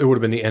 it would have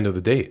been the end of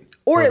the date.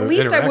 Or at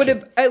least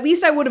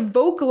I would have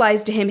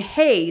vocalized to him,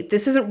 hey,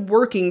 this isn't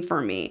working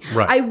for me.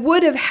 Right. I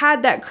would have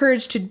had that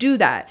courage to do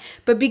that.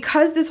 But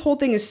because this whole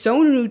thing is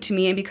so new to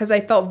me and because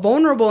I felt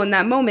vulnerable in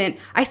that moment,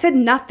 I said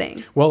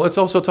nothing. Well, let's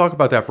also talk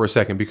about that for a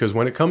second, because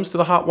when it comes to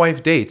the hot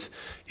wife dates,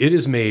 it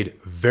is made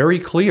very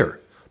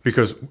clear,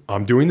 because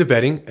I'm doing the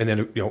vetting, and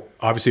then,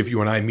 obviously if you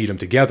and I meet them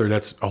together,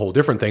 that's a whole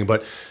different thing,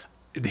 but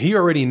he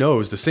already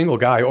knows, the single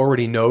guy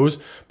already knows,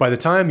 by the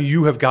time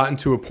you have gotten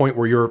to a point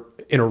where you're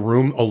in a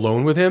room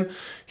alone with him,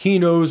 he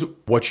knows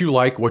what you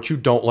like, what you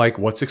don't like,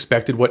 what's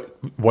expected,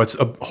 what's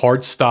a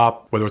hard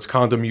stop, whether it's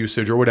condom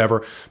usage or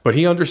whatever. But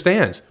he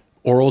understands.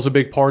 Oral's a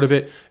big part of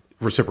it.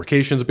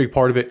 Reciprocation's a big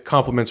part of it.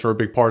 Compliments are a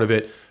big part of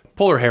it.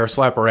 Pull her hair,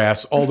 slap her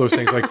ass, all those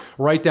things, like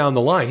right down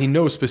the line. He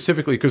knows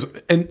specifically,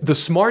 and the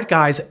smart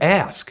guys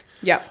ask.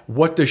 Yeah.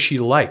 What does she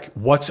like?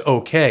 What's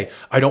okay?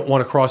 I don't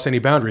want to cross any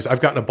boundaries.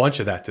 I've gotten a bunch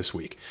of that this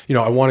week.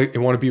 I want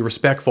to be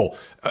respectful.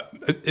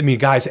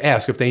 Guys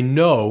ask. If they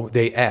know,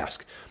 they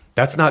ask.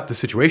 That's not the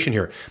situation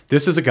here.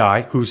 This is a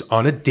guy who's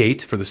on a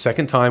date for the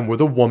second time with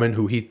a woman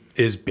who he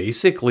is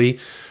basically,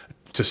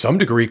 to some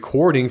degree,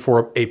 courting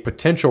for a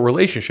potential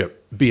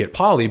relationship, be it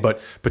poly, but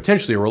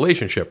potentially a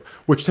relationship,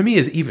 which to me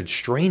is even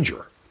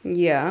stranger.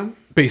 Yeah.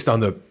 Based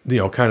on the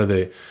kind of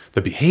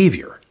the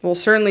behavior. Well,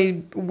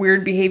 certainly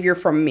weird behavior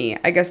from me.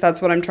 I guess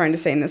that's what I'm trying to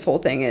say in this whole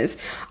thing is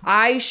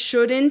I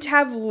shouldn't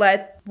have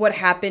let what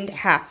happened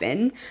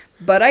happen,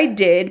 but I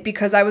did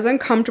because I was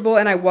uncomfortable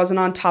and I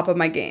wasn't on top of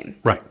my game.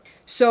 Right.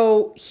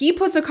 So he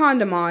puts a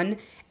condom on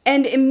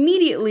and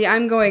immediately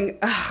I'm going,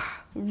 ugh,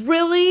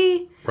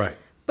 really? Right.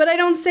 But I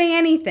don't say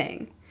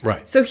anything.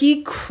 Right. So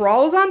he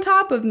crawls on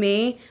top of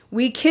me.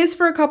 We kiss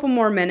for a couple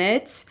more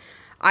minutes.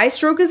 I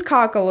stroke his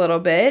cock a little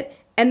bit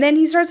and then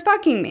he starts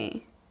fucking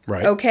me.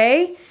 Right.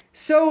 Okay?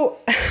 So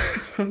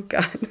Oh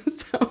God.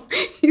 So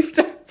he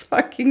starts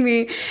fucking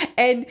me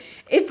and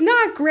it's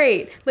not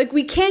great. Like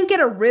we can't get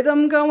a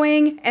rhythm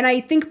going. And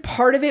I think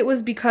part of it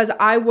was because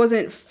I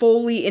wasn't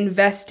fully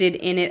invested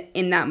in it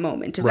in that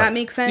moment. Does that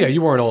make sense? Yeah,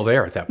 you weren't all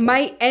there at that point.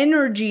 My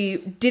energy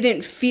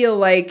didn't feel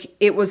like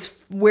it was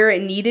where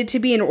it needed to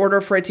be in order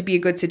for it to be a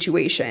good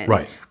situation.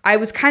 Right. I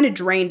was kind of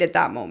drained at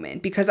that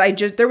moment because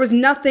there was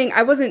nothing,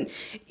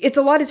 it's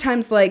a lot of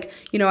times like,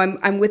 you know,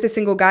 I'm with a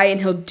single guy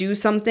and he'll do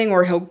something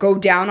or he'll go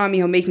down on me,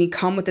 he'll make me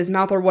come with his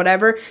mouth or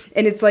whatever.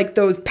 And it's like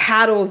those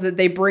paddles that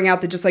they bring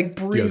out that just like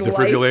breathe life.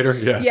 Defibrillator,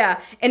 yeah.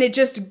 Yeah. And it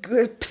just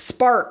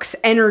sparks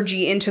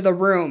energy into the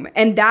room.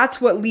 And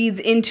that's what leads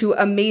into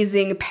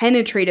amazing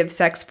penetrative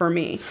sex for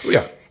me.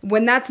 Yeah.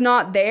 When that's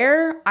not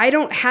there, I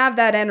don't have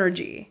that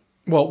energy.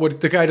 Well, what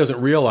the guy doesn't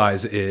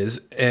realize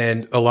is,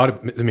 and a lot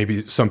of,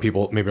 maybe some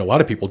people, maybe a lot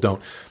of people don't,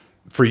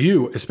 for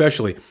you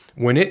especially,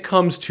 when it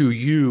comes to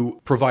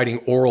you providing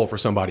oral for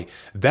somebody,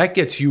 that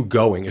gets you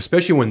going,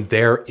 especially when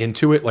they're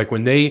into it. Like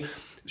when they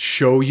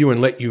show you and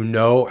let you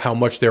know how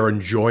much they're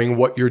enjoying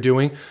what you're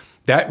doing,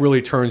 that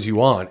really turns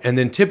you on. And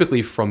then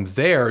typically from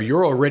there,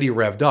 you're already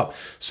revved up.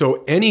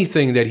 So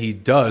anything that he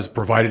does,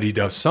 provided he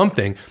does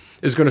something,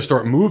 is going to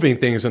start moving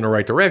things in the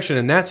right direction.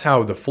 And that's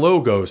how the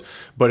flow goes.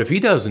 But if he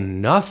does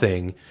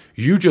nothing,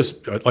 you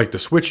just, like the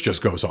switch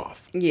just goes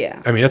off.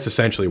 Yeah. I mean, that's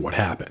essentially what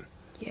happened.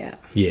 Yeah.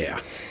 Yeah.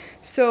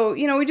 So,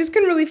 you know, we just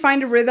couldn't really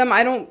find a rhythm.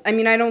 I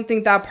don't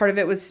think that part of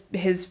it was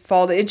his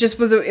fault. It just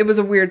was it was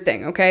a weird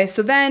thing. Okay.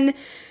 So then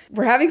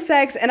we're having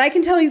sex and I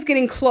can tell he's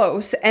getting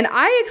close and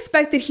I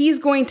expect that he's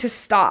going to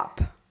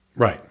stop.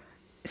 Right.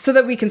 So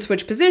that we can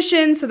switch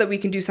positions, so that we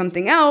can do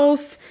something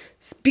else.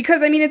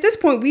 Because, I mean, at this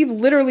point, we've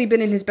literally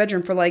been in his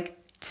bedroom for like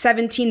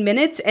 17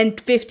 minutes and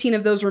 15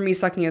 of those were me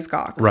sucking his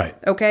cock. Right.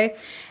 Okay?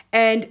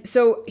 And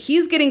so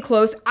he's getting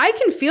close. I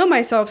can feel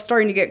myself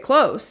starting to get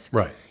close.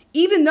 Right.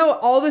 Even though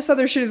all this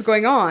other shit is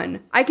going on,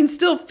 I can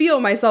still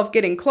feel myself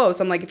getting close.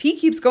 I'm like, if he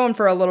keeps going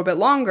for a little bit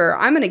longer,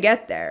 I'm going to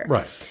get there.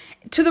 Right.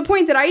 To the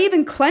point that I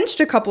even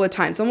clenched a couple of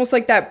times, almost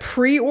like that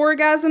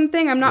pre-orgasm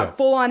thing. I'm not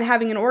full on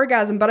having an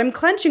orgasm, but I'm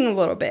clenching a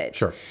little bit.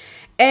 Sure.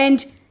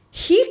 And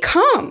he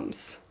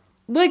comes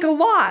like a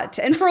lot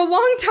and for a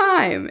long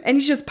time. And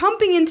he's just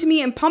pumping into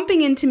me and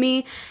pumping into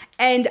me.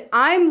 And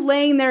I'm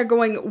laying there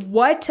going,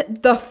 what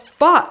the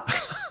fuck?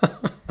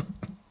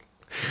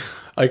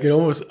 I could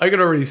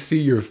already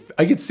see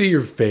I could see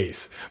your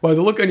face. By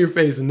the look on your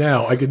face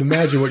now, I can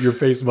imagine what your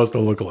face must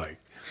have looked like.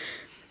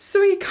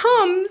 So he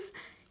comes,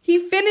 he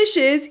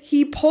finishes,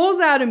 he pulls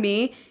out of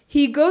me,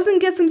 he goes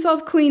and gets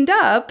himself cleaned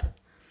up,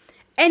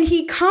 and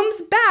he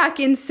comes back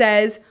and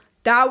says,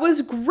 that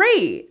was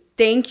great.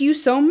 Thank you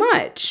so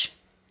much.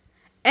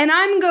 And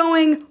I'm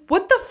going,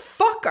 what the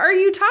fuck are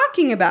you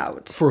talking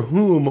about? For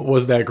whom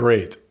was that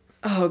great?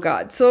 Oh,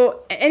 God.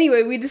 So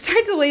anyway, we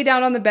decide to lay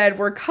down on the bed.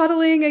 We're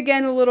cuddling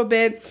again a little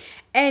bit.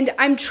 And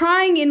I'm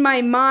trying in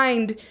my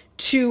mind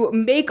to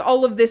make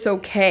all of this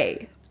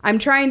okay. I'm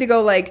trying to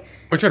go like...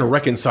 We're trying to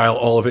reconcile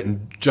all of it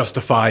and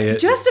justify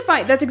it.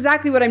 That's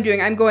exactly what I'm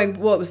doing. I'm going,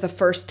 well, it was the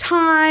first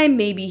time.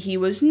 Maybe he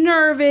was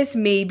nervous.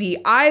 Maybe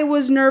I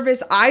was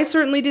nervous. I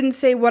certainly didn't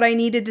say what I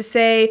needed to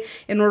say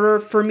in order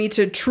for me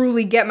to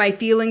truly get my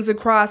feelings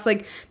across.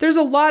 Like, there's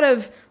a lot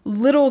of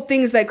little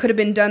things that could have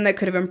been done that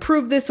could have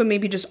improved this. So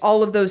maybe just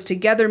all of those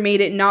together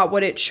made it not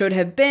what it should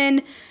have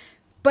been.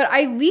 But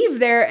I leave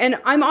there and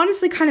I'm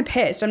honestly kind of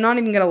pissed. I'm not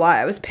even going to lie.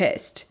 I was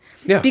pissed.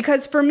 Yeah.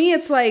 Because for me,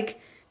 it's like,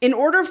 in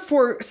order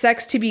for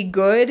sex to be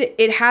good,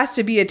 it has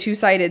to be a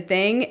two-sided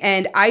thing,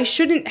 and I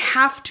shouldn't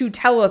have to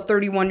tell a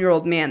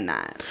 31-year-old man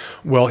that.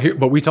 Well,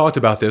 but we talked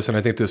about this, and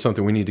I think this is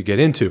something we need to get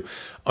into.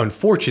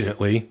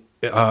 Unfortunately,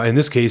 in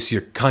this case,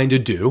 you kind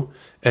of do,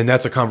 and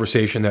that's a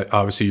conversation that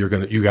obviously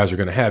you guys are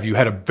gonna have. You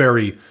had a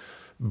very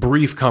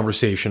brief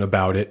conversation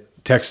about it,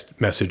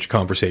 text message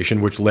conversation,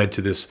 which led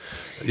to this,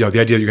 the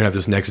idea that you're gonna have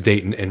this next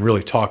date and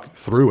really talk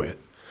through it.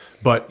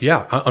 But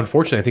yeah,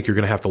 unfortunately, I think you're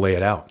gonna have to lay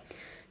it out.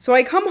 So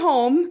I come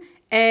home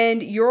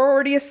and you're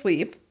already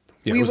asleep.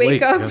 Yeah, we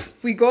wake up,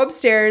 we go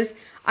upstairs.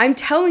 I'm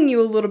telling you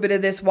a little bit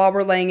of this while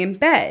we're laying in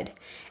bed.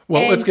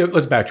 Well, let's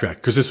backtrack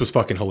because this was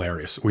fucking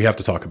hilarious. We have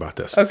to talk about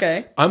this.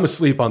 Okay. I'm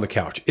asleep on the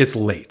couch. It's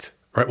late.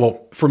 Right.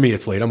 Well, for me,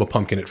 it's late. I'm a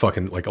pumpkin at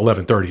fucking like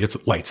 11:30.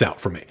 It's lights out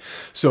for me.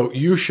 So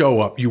you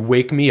show up, you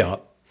wake me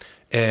up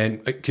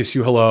and I kiss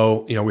you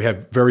hello. You know, we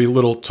have very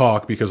little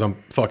talk because I'm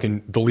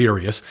fucking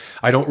delirious.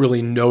 I don't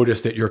really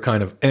notice that you're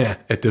kind of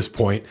at this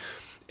point.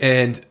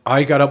 And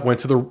I got up, went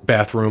to the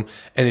bathroom,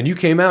 and then you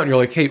came out and you're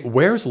like, hey,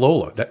 where's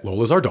Lola?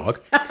 Lola's our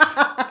dog.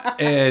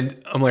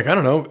 And I'm like, I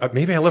don't know.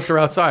 Maybe I left her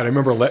outside. I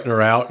remember letting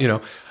her out,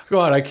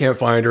 God, I can't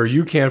find her.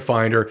 You can't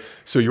find her.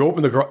 So you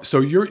open the garage. So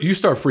you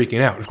start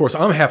freaking out. Of course,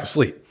 I'm half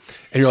asleep.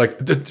 And you're like,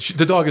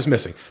 the dog is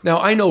missing. Now,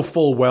 I know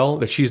full well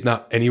that she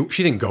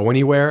didn't go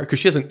anywhere because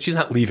she's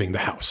not leaving the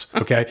house,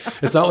 okay?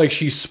 It's not like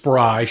she's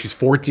spry. She's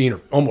 14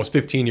 or almost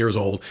 15 years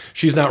old.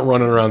 She's not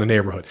running around the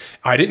neighborhood.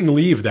 I didn't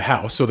leave the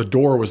house, so the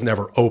door was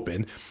never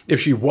open. If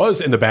she was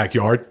in the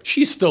backyard,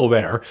 she's still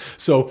there.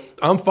 So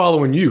I'm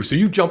following you. So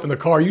you jump in the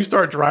car. You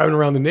start driving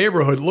around the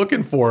neighborhood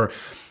looking for her.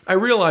 I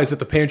realized that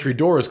the pantry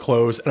door is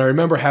closed, and I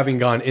remember having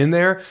gone in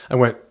there. I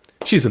went,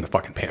 she's in the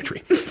fucking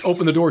pantry.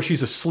 Open the door,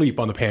 she's asleep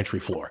on the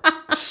pantry floor.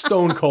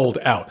 Stone cold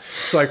out.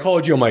 So I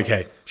called you, I'm like,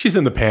 hey, she's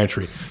in the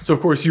pantry. So of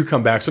course you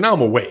come back. So now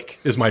I'm awake,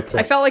 is my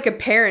point. I felt like a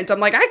parent. I'm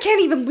like, I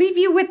can't even leave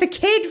you with the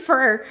kid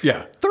for 3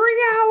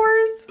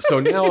 hours. So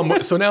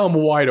now I'm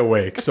wide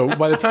awake. So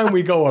by the time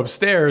we go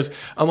upstairs,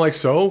 I'm like,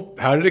 so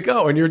how did it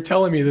go? And you're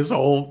telling me this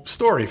whole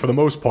story for the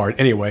most part.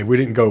 Anyway, we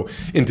didn't go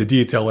into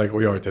detail like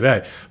we are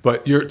today,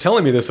 but you're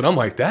telling me this and I'm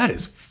like, that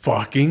is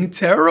fucking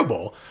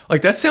terrible.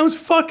 Like that sounds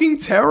fucking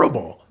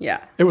terrible.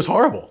 Yeah. It was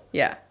horrible.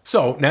 Yeah.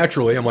 So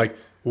naturally I'm like,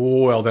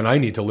 well, then I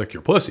need to lick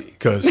your pussy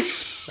because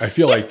I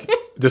feel like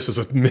this was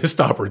a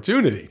missed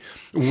opportunity,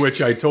 which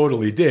I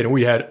totally did. And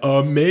we had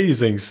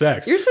amazing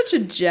sex. You're such a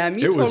gem.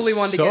 You totally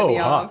wanted to get me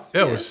off.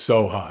 It was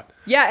so hot.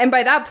 Yeah, and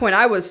by that point,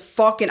 I was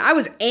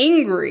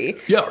angry.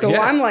 Yeah, so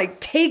I'm like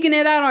taking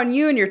it out on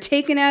you, and you're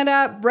taking it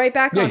up right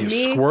back on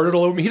me. Yeah, you squirted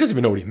all over me. He doesn't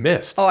even know what he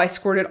missed. Oh, I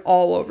squirted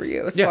all over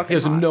you. It was fucking he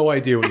has hot. no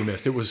idea what he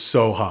missed. It was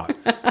so hot.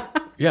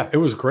 Yeah, it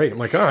was great. I'm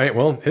like, all right,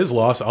 well, his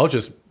loss. I'll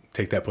just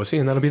take that pussy,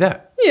 and that'll be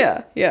that.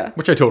 Yeah.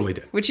 Which I totally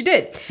did. Which you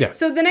did. Yeah.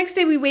 So the next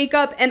day we wake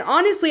up, and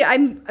honestly,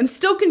 I'm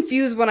still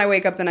confused when I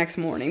wake up the next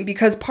morning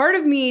because part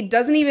of me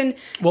doesn't even.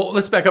 Well,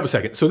 let's back up a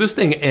second. So this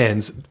thing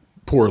ends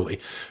poorly.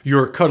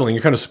 You're cuddling,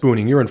 you're kind of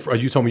spooning. You're in.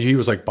 You told me he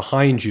was like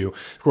behind you.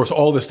 Of course,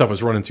 all this stuff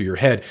was running through your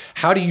head.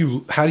 How do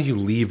you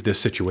leave this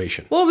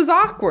situation? Well, it was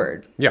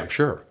awkward. Yeah, I'm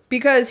sure.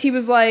 Because he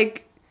was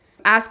like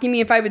asking me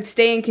if I would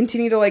stay and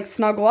continue to like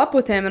snuggle up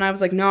with him, and I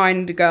was like, no, I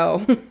need to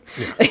go.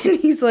 Yeah. And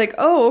he's like,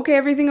 oh, okay,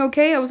 everything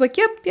okay? I was like,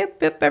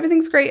 yep,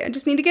 everything's great. I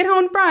just need to get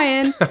home to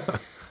Brian.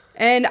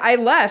 And I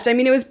left. I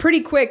mean, it was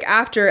pretty quick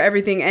after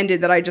everything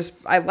ended that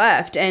I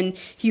left. And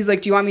he's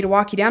like, do you want me to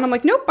walk you down? I'm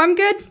like, nope, I'm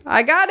good.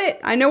 I got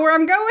it. I know where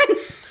I'm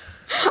going.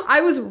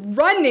 I was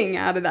running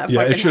out of that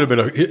fucking it should have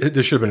house.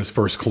 this should have been his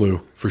first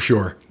clue for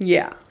sure.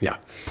 Yeah. Yeah.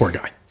 Poor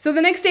guy. So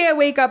the next day I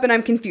wake up and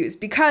I'm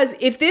confused because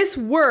if this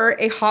were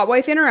a hot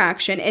wife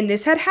interaction and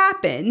this had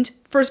happened,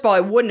 first of all,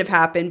 it wouldn't have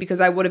happened because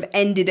I would have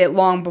ended it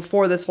long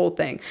before this whole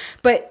thing.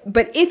 But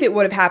if it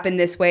would have happened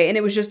this way and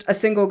it was just a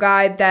single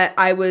guy that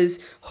I was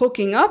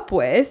hooking up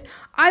with,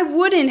 I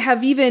wouldn't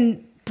have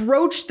even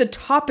broached the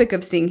topic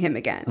of seeing him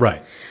again.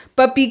 Right.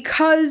 But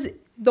because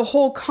the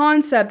whole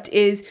concept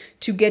is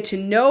to get to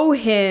know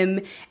him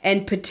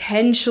and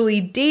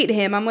potentially date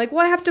him, I'm like,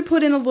 well, I have to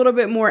put in a little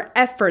bit more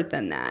effort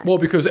than that. Well,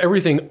 because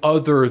everything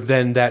other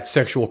than that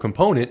sexual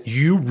component,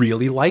 you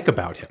really like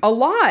about him. A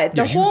lot.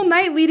 The whole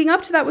night leading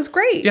up to that was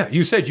great. Yeah,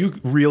 you said you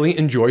really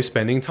enjoy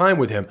spending time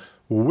with him,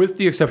 with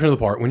the exception of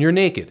the part when you're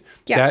naked.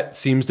 Yeah. That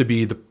seems to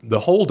be the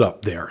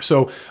holdup there.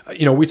 So,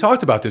 we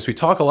talked about this. We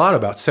talk a lot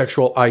about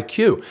sexual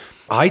IQ.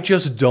 I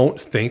just don't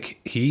think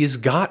he's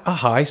got a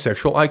high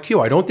sexual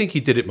IQ. I don't think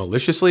he did it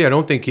maliciously. I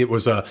don't think it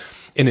was an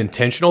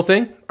intentional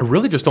thing. I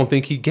really just don't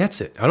think he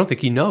gets it. I don't think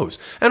he knows.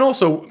 And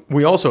also,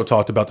 we also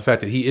talked about the fact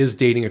that he is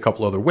dating a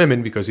couple other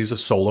women because he's a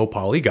solo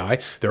poly guy.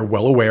 They're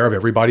well aware of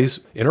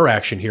everybody's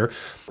interaction here.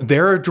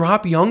 They're a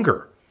drop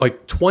younger,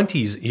 like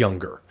 20s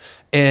younger.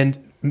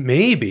 And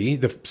maybe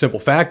the simple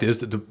fact is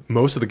that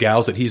most of the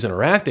gals that he's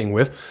interacting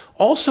with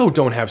also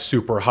don't have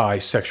super high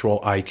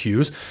sexual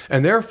IQs,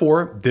 and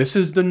therefore this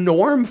is the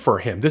norm for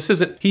him.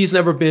 He's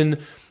never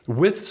been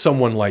with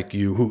someone like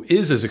you who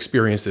is as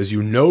experienced as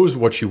you, knows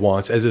what she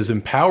wants, as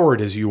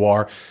empowered as you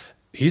are.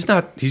 He's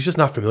just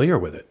not familiar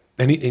with it,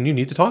 and you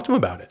need to talk to him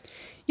about it.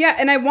 Yeah,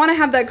 and I want to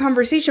have that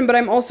conversation, but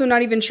I'm also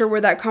not even sure where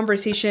that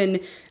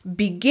conversation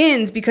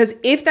begins, because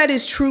if that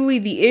is truly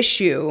the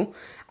issue,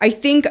 I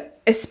think,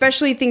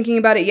 especially thinking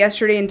about it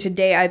yesterday and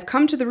today, I've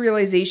come to the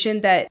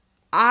realization that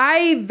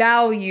I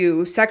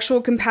value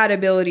sexual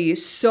compatibility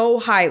so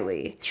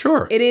highly.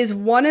 Sure. It is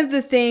one of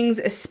the things,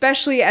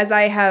 especially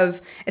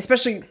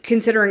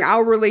considering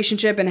our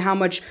relationship and how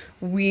much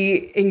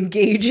we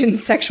engage in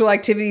sexual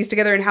activities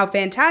together and how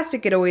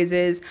fantastic it always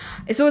is.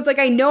 So it's like,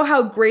 I know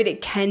how great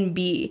it can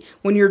be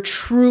when you're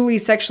truly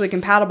sexually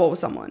compatible with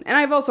someone. And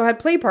I've also had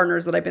play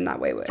partners that I've been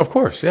that way with. Of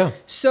course, yeah.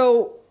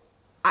 So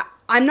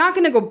I'm not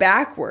going to go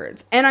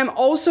backwards. And I'm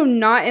also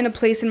not in a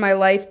place in my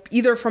life,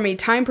 either from a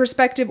time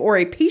perspective or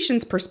a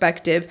patience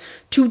perspective,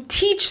 to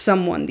teach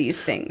someone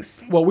these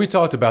things. Well, we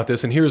talked about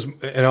this, and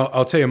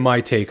I'll tell you my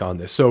take on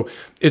this. So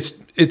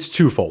it's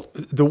twofold.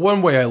 The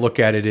one way I look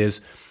at it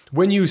is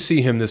when you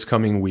see him this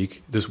coming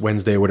week, this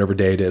Wednesday, whatever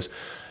day it is,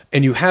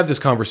 and you have this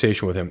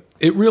conversation with him,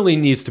 it really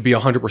needs to be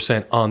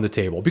 100% on the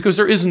table because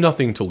there is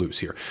nothing to lose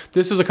here.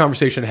 This is a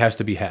conversation that has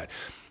to be had.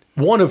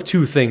 One of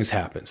two things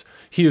happens.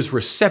 He is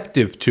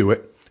receptive to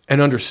it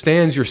and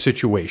understands your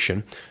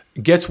situation,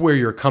 gets where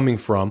you're coming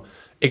from,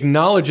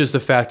 acknowledges the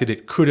fact that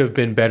it could have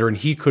been better and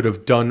he could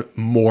have done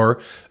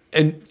more.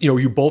 And,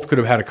 you both could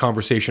have had a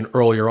conversation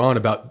earlier on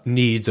about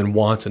needs and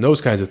wants and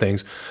those kinds of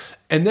things.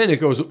 And then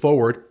it goes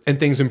forward and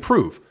things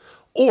improve.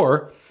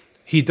 Or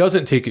He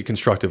doesn't take it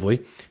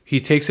constructively.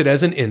 He takes it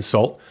as an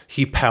insult.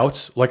 He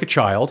pouts like a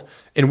child,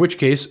 in which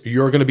case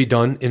you're going to be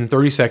done in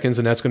 30 seconds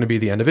and that's going to be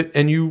the end of it.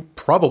 And you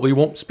probably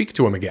won't speak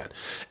to him again.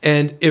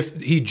 And if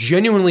he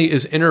genuinely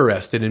is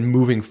interested in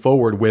moving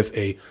forward with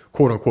a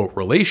quote unquote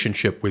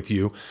relationship with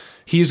you,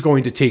 he's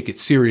going to take it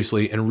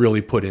seriously and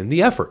really put in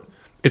the effort.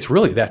 It's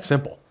really that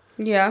simple.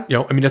 Yeah.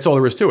 That's all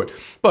there is to it.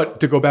 But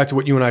to go back to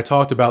what you and I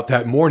talked about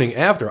that morning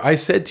after, I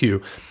said to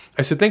you,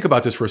 think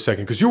about this for a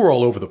second, because you were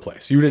all over the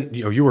place. You didn't,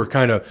 you were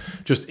kind of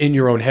just in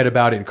your own head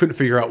about it and couldn't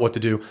figure out what to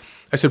do.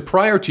 I said,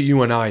 prior to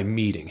you and I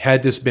meeting,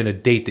 had this been a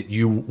date that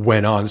you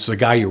went on, this is a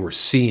guy you were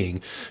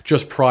seeing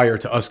just prior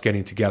to us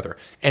getting together,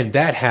 and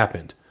that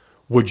happened,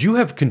 would you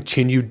have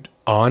continued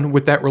on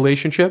with that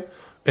relationship?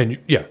 And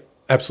yeah,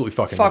 absolutely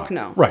fucking Fuck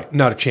not. no. Right,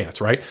 not a chance,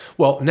 right?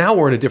 Well, now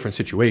we're in a different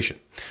situation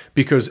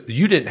because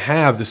you didn't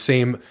have the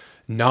same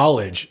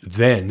knowledge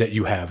then that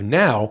you have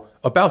now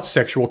about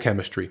sexual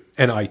chemistry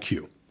and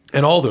IQ.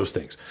 And all those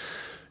things.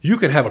 You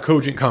can have a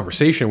cogent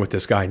conversation with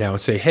this guy now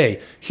and say,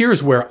 hey,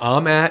 here's where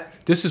I'm at.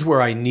 This is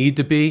where I need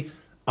to be.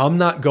 I'm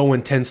not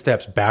going 10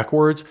 steps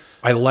backwards.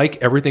 I like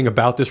everything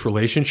about this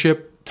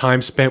relationship,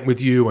 time spent with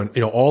you and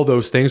all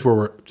those things where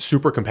we're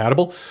super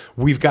compatible.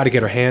 We've got to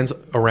get our hands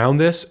around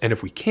this. And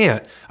if we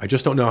can't, I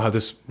just don't know how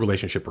this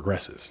relationship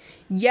progresses.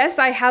 Yes,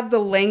 I have the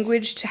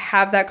language to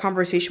have that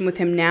conversation with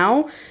him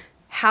now.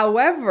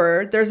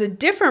 However, there's a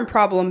different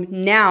problem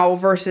now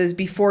versus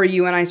before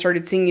you and I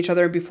started seeing each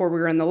other, before we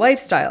were in the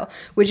lifestyle,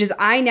 which is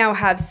I now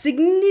have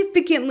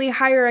significantly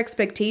higher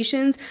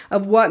expectations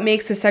of what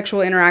makes a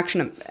sexual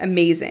interaction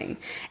amazing.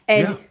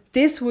 And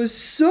this was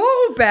so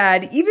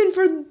bad, even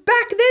for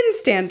back then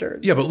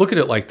standards. Yeah, but look at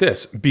it like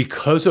this.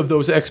 Because of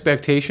those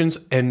expectations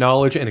and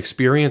knowledge and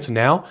experience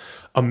now,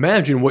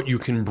 imagine what you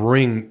can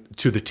bring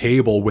to the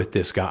table with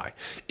this guy.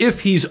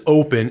 If he's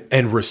open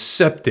and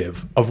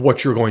receptive of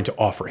what you're going to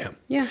offer him.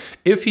 Yeah.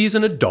 If he's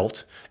an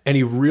adult and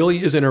he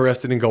really is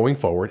interested in going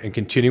forward and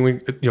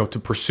continuing, to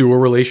pursue a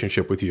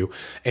relationship with you,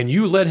 and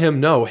you let him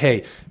know,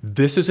 hey,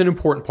 this is an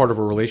important part of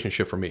a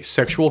relationship for me.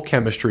 Sexual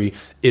chemistry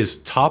is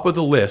top of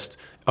the list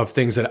of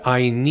things that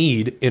I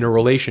need in a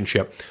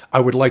relationship. I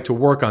would like to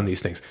work on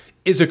these things.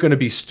 Is it going to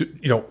be,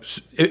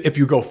 if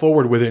you go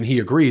forward with it and he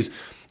agrees,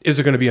 is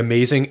it going to be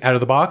amazing out of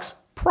the box?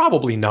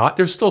 Probably not.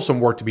 There's still some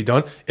work to be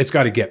done. It's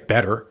got to get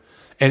better.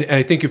 And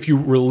I think if you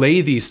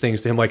relay these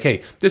things to him, like,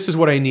 hey, this is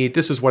what I need.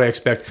 This is what I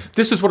expect.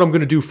 This is what I'm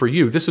going to do for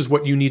you. This is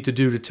what you need to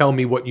do to tell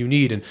me what you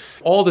need. And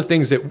all the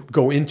things that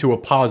go into a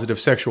positive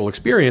sexual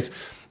experience,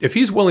 if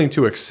he's willing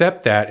to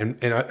accept that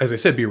and as I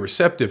said, be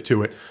receptive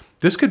to it,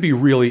 this could be a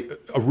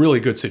really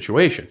good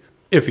situation.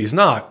 If he's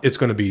not, it's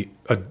going to be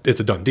it's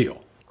a done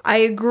deal. I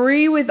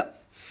agree with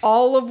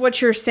all of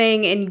what you're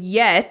saying, and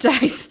yet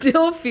I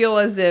still feel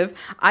as if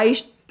I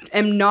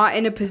am not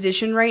in a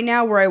position right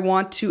now where I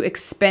want to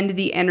expend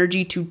the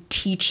energy to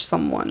teach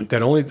someone.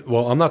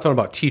 I'm not talking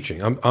about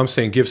teaching. I'm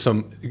saying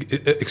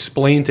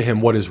explain to him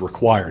what is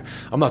required.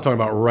 I'm not talking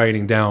about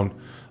writing down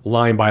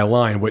line by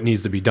line what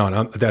needs to be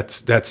done.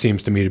 That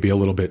seems to me to be a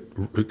little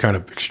bit kind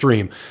of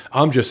extreme.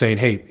 I'm just saying,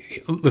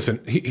 hey,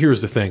 listen,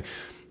 here's the thing.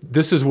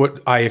 This is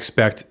what I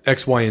expect,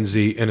 X, Y, and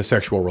Z in a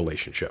sexual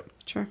relationship.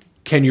 Sure.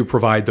 Can you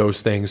provide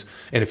those things?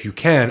 And if you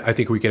can, I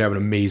think we can have an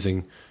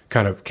amazing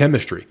kind of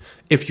chemistry.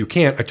 If you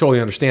can't, I totally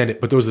understand it,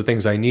 but those are the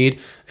things I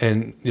need.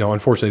 And,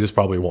 unfortunately, this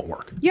probably won't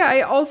work. Yeah,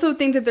 I also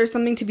think that there's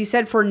something to be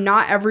said for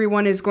not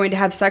everyone is going to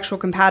have sexual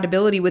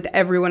compatibility with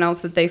everyone else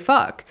that they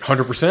fuck.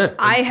 100%.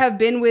 I have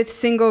been with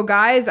single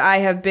guys. I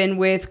have been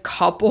with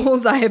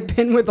couples. I have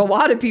been with a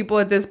lot of people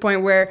at this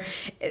point where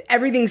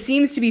everything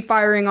seems to be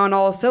firing on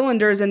all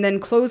cylinders and then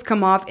clothes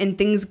come off and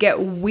things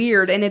get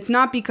weird. And it's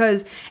not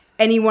because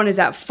anyone is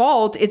at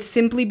fault. It's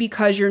simply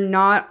because you're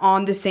not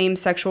on the same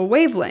sexual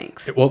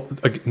wavelength.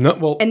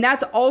 And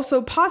that's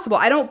also possible.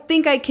 I don't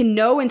think I can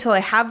know until I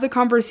have the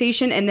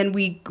conversation and then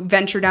we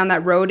venture down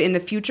that road in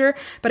the future.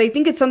 But I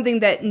think it's something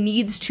that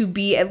needs to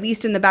be at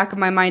least in the back of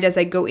my mind as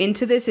I go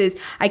into this is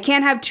I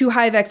can't have too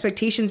high of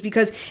expectations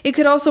because it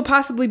could also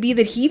possibly be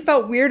that he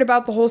felt weird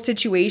about the whole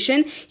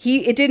situation.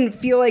 It didn't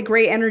feel like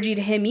great energy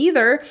to him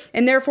either.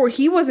 And therefore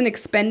he wasn't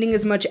expending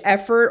as much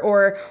effort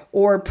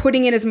or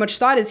putting in as much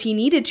thought as he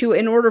needed to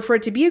in order for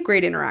it to be a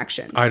great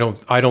interaction. I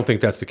don't think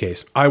that's the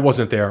case. I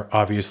wasn't there,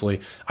 obviously.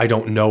 I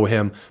don't know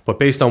him, but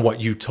based on what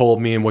you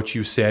told me and what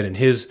you said and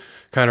his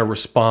kind of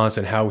response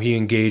and how he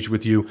engaged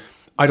with you,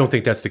 I don't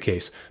think that's the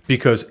case.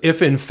 Because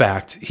if in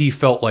fact he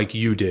felt like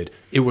you did,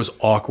 it was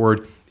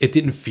awkward, it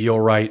didn't feel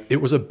right,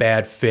 it was a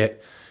bad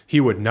fit,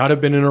 he would not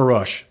have been in a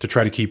rush to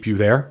try to keep you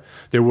there.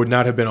 There would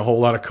not have been a whole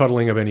lot of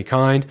cuddling of any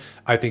kind.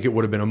 I think it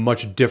would have been a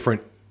much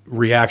different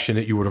reaction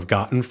that you would have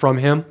gotten from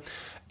him.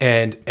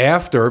 And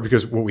after,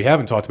 because what we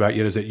haven't talked about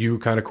yet is that you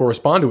kind of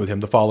corresponded with him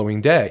the following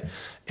day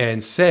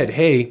and said,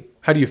 hey,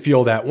 how do you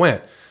feel that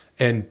went?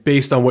 And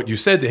based on what you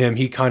said to him,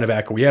 he kind of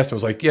acquiesced and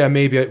was like, yeah,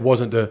 maybe it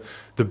wasn't the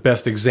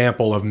best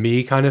example of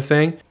me kind of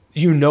thing.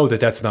 You know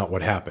that that's not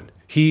what happened.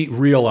 He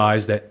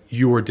realized that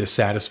you were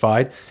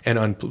dissatisfied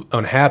and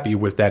unhappy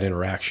with that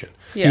interaction.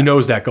 Yeah. He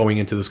knows that going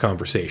into this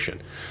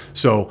conversation.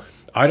 So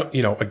I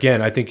don't,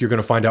 again, I think you're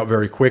going to find out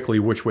very quickly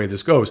which way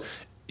this goes.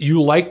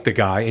 You like the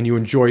guy and you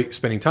enjoy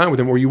spending time with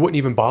him, or you wouldn't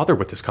even bother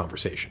with this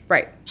conversation.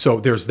 Right.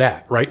 So there's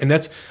that, right?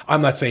 And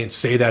I'm not saying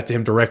say that to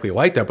him directly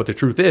like that, but the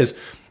truth is,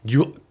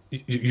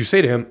 you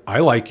say to him, I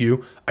like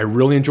you. I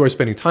really enjoy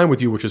spending time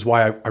with you, which is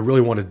why I really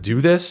want to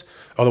do this.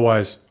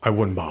 Otherwise, I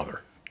wouldn't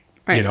bother.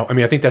 Right.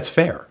 I think that's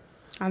fair.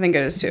 I think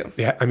it is too.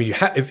 Yeah. I mean,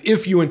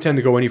 if you intend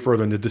to go any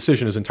further, and the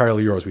decision is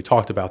entirely yours, we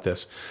talked about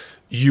this,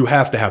 you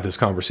have to have this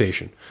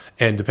conversation.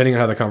 And depending on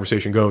how the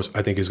conversation goes,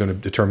 I think is going to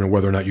determine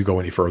whether or not you go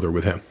any further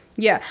with him.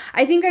 Yeah,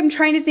 I think I'm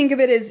trying to think of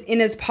it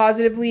as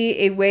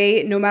positively a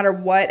way, no matter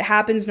what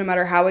happens, no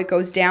matter how it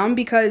goes down,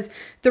 because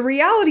the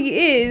reality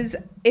is,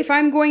 if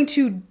I'm going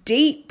to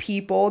date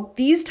people,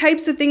 these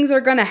types of things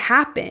are going to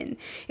happen.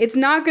 It's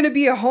not going to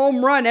be a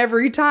home run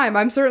every time.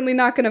 I'm certainly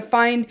not going to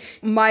find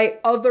my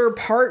other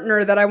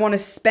partner that I want to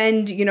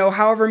spend,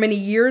 however many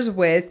years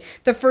with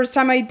the first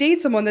time I date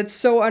someone. That's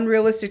so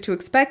unrealistic to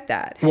expect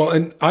that. Well,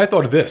 and I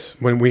thought of this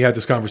when we had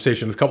this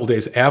conversation a couple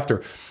days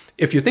after.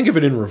 If you think of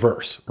it in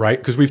reverse, right?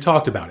 Because we've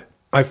talked about it.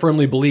 I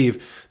firmly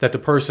believe that the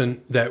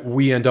person that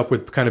we end up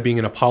with kind of being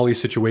in a poly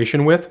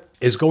situation with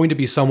is going to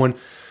be someone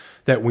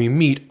that we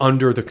meet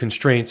under the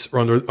constraints or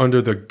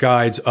under the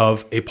guides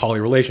of a poly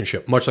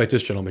relationship, much like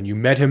this gentleman. You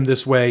met him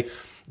this way.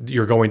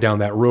 You're going down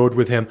that road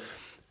with him,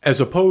 as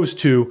opposed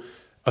to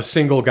a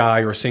single guy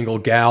or a single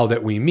gal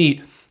that we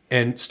meet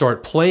and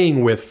start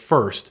playing with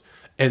first,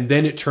 and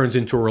then it turns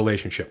into a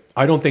relationship.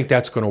 I don't think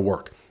that's going to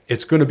work.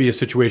 It's going to be a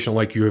situation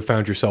like you have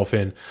found yourself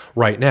in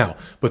right now.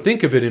 But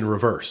think of it in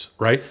reverse,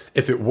 right?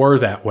 If it were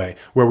that way,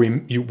 where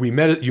you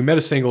met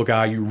a single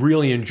guy, you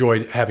really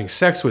enjoyed having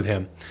sex with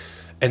him,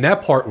 and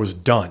that part was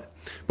done.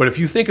 But if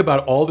you think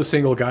about all the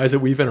single guys that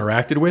we've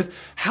interacted with,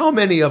 how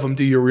many of them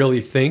do you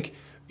really think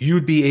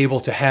you'd be able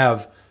to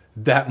have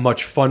that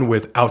much fun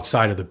with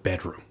outside of the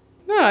bedroom?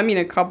 I mean,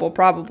 a couple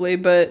probably,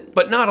 but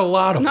not a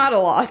lot of them. Not a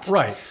lot.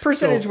 Right.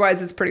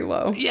 Percentage-wise, it's pretty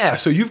low. Yeah,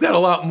 so you've got a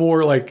lot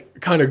more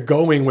kind of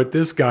going with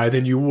this guy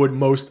than you would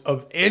most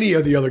of any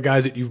of the other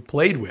guys that you've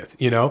played with,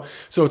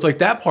 So it's like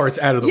that part's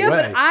out of the way. Yeah,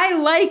 but I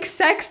like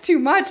sex too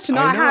much to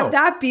not have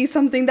that be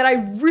something that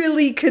I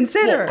really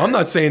consider. Well, I'm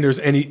not saying there's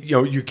any,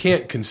 you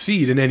can't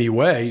concede in any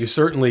way. You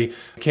certainly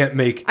can't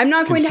make I'm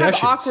not going to have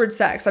concessions. awkward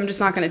sex. I'm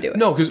just not going to do it.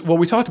 No, because,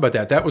 we talked about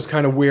that. That was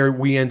kind of where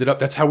we ended up.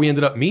 That's how we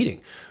ended up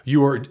meeting.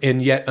 You were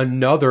in yet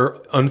another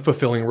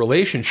unfulfilling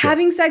relationship.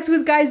 Having sex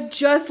with guys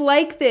just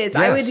like this.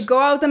 Yes. I would go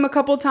out with them a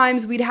couple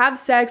times. We'd have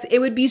sex. It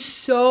would be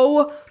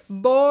so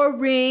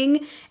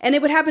boring. And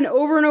it would happen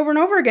over and over and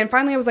over again.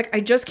 Finally, I was like,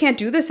 I just can't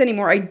do this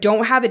anymore. I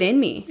don't have it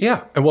in me.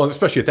 Yeah. And well,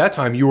 especially at that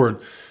time, you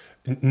were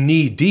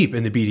knee deep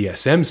in the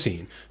BDSM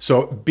scene.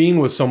 So being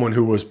with someone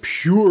who was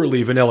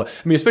purely vanilla,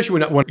 I mean,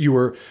 especially when you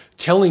were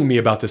telling me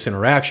about this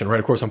interaction, right?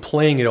 Of course, I'm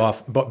playing it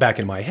off back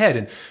in my head,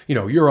 and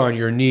you're on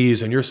your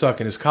knees and you're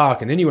sucking his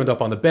cock, and then you end up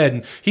on the bed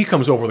and he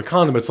comes over with a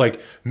condom. It's like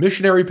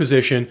missionary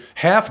position,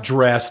 half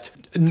dressed,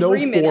 no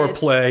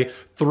foreplay,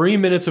 3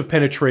 minutes of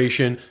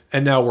penetration,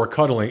 and now we're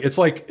cuddling. It's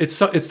like it's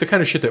the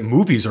kind of shit that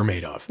movies are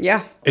made of.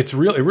 Yeah, it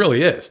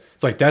really is.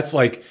 It's like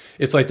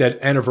that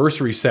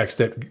anniversary sex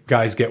that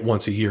guys get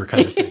once a year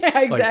kind of thing. Yeah,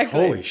 exactly. Like,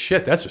 holy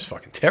shit, that's just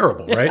fucking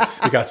terrible, right?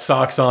 You got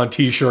socks on,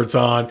 t-shirts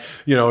on.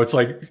 It's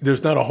like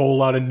there's not a whole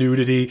lot of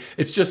nudity.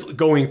 It's just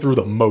going through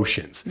the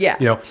motions.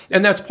 Yeah,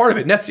 and that's part of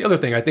it. And that's the other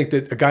thing I think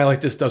that a guy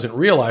like this doesn't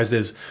realize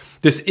is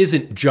this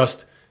isn't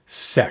just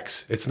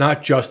sex. It's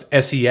not just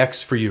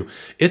sex for you.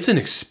 It's an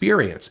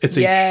experience. It's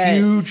a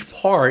huge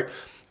part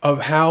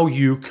of how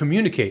you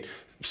communicate.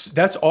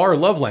 That's our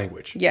love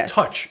language. Yes.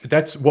 Touch.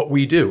 That's what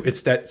we do.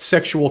 It's that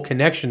sexual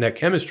connection, that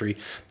chemistry.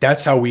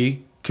 That's how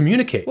we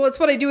communicate. Well, it's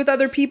what I do with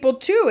other people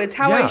too. It's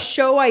how I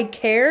show I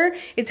care.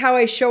 It's how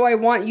I show I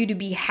want you to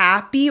be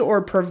happy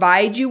or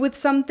provide you with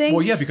something.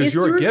 Well, yeah, because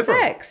you're a giver.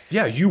 Sex.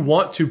 Yeah, you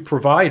want to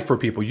provide for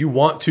people. You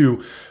want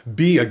to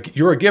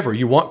you're a giver.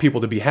 You want people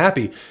to be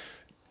happy.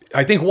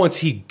 I think once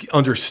he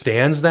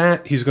understands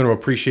that, he's going to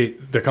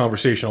appreciate the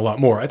conversation a lot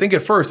more. I think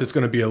at first it's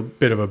going to be a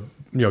bit of a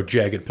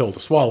jagged pill to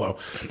swallow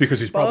because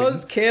he's probably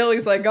buzzkill.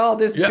 He's like, oh,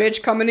 this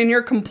bitch coming in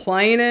here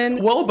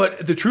complaining. Well,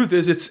 but the truth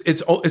is,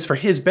 it's for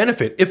his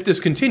benefit if this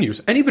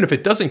continues, and even if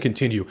it doesn't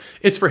continue,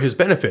 it's for his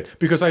benefit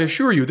because I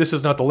assure you, this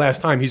is not the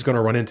last time he's going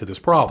to run into this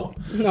problem.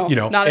 No,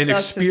 not an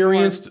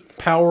experienced,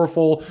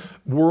 powerful,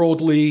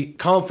 worldly,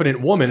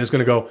 confident woman is going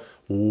to go,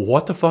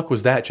 "What the fuck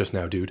was that just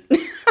now, dude?"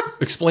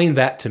 Explain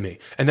that to me.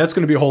 And that's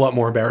going to be a whole lot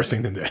more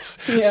embarrassing than this.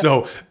 Yeah.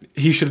 So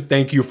he should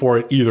thank you for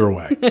it either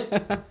way.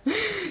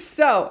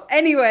 So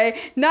anyway,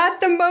 not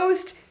the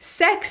most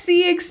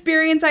sexy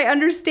experience. I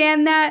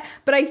understand that.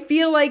 But I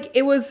feel like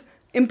it was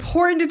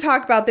important to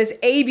talk about this,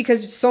 A,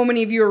 because so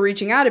many of you are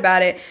reaching out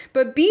about it,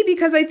 but B,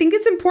 because I think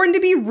it's important to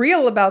be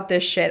real about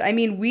this shit. I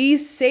mean, we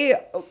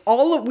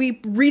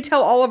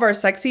retell all of our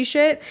sexy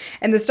shit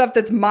and the stuff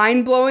that's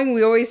mind-blowing.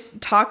 We always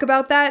talk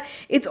about that.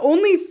 It's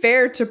only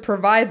fair to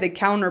provide the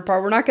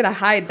counterpart. We're not going to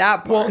hide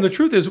that part. Well, and the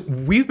truth is,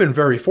 we've been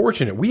very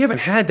fortunate. We haven't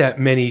had that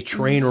many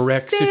train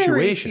wreck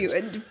situations.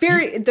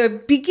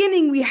 The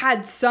beginning, we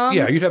had some.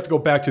 Yeah, you'd have to go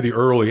back to the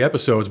early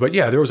episodes, but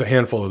yeah, there was a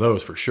handful of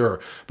those for sure.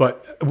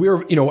 But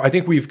I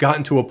think we've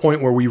gotten to a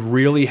point where we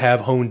really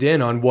have honed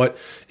in on what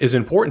is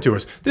important to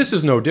us. This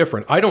is no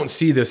different. I don't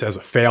see this as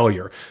a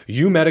failure.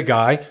 You met a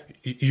guy,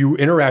 you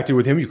interacted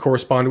with him, you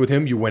corresponded with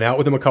him, you went out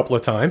with him a couple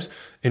of times,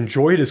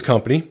 enjoyed his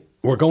company.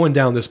 We're going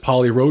down this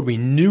poly road. We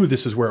knew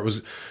this is where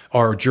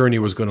our journey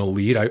was going to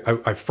lead.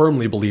 I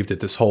firmly believed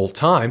it this whole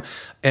time.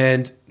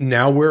 And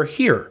now we're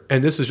here.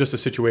 And this is just a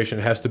situation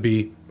that has to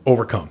be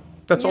overcome.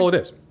 That's all it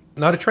is.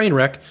 Not a train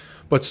wreck,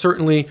 but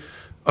certainly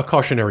a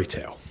cautionary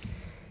tale.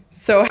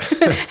 So happy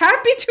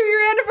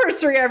 2-year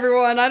anniversary,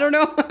 everyone. I don't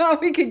know how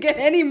we could get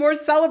any more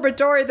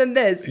celebratory than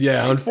this.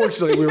 Yeah,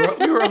 unfortunately, we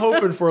were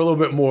hoping for a little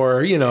bit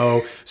more,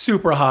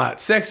 super hot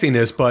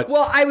sexiness, but...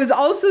 Well, I was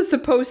also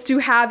supposed to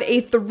have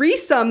a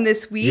threesome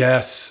this week.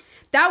 Yes.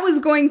 That was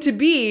going to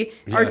be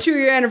our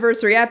 2-year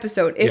anniversary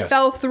episode. It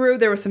fell through.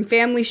 There was some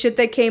family shit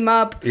that came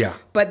up. Yeah.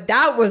 But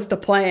that was the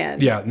plan.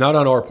 Yeah, not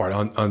on our part,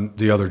 on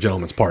the other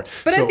gentleman's part.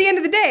 But at the end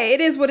of the day, it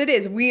is what it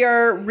is. We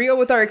are real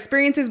with our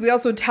experiences. We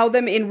also tell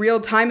them in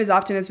real time as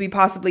often as we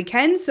possibly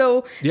can.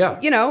 So, yeah.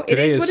 it is what it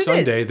is. Today is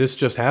Sunday. This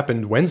just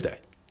happened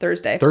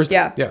Thursday.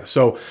 Yeah. Yeah.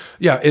 So,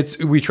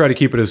 we try to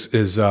keep it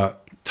as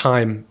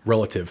time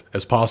relative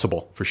as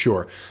possible, for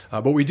sure.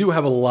 But we do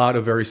have a lot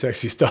of very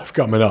sexy stuff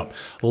coming up.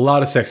 A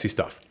lot of sexy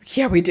stuff.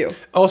 Yeah, we do.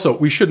 Also,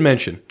 we should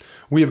mention,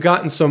 we have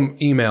gotten some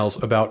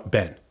emails about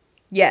Ben.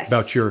 Yes.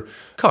 About your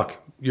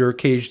cuck, your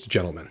caged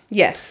gentleman.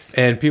 Yes.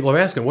 And people are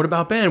asking, what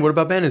about Ben? What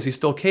about Ben? Is he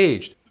still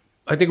caged?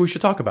 I think we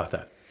should talk about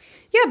that.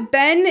 Yeah,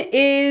 Ben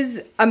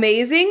is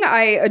amazing.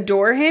 I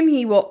adore him.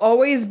 He will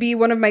always be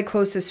one of my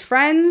closest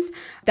friends.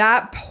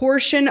 That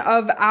portion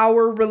of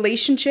our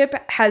relationship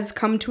has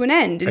come to an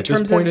end in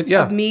terms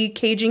of me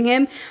caging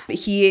him.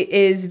 He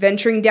is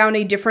venturing down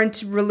a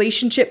different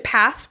relationship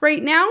path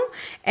right now,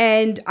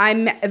 and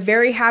I'm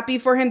very happy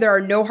for him. There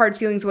are no hard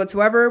feelings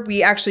whatsoever.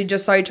 We actually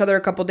just saw each other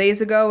a couple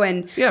days ago,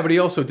 and yeah, but he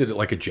also did it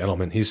like a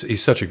gentleman.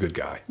 He's such a good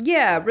guy.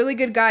 Yeah, really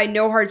good guy.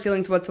 No hard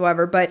feelings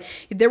whatsoever. But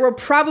there will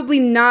probably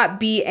not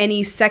be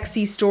any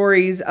sexy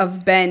stories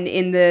of Ben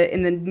in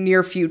the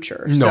near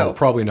future. No,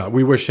 probably not.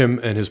 We wish him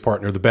and his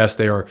partner the best.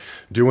 They are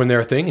doing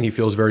their thing, and he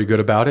feels very good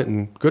about it,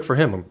 and good for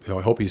him.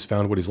 I hope he's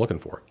found what he's looking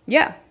for.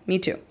 Yeah, me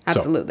too.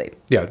 Absolutely. So,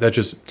 yeah, that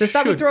just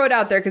thought we'd throw it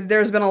out there because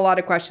there's been a lot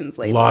of questions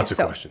lately. Lots of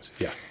questions.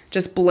 Yeah.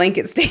 Just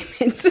blanket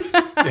statement.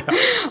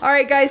 All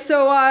right, guys.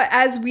 So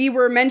as we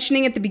were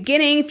mentioning at the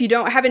beginning, if you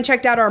haven't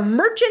checked out our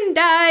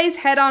merchandise,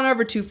 head on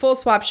over to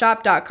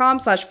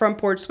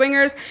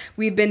fullswapshop.com/frontporchswingers.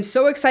 We've been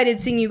so excited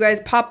seeing you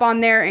guys pop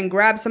on there and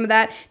grab some of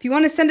that. If you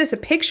want to send us a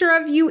picture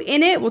of you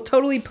in it, we'll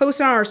totally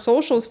post it on our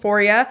socials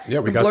for you. Yeah,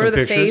 we got some blur the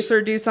pictures. face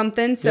or do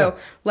something. So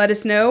let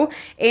us know.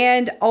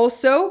 And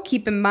also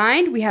keep in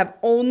mind, we have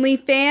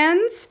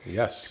OnlyFans.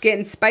 Yes. It's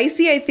getting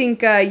spicy. I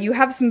think you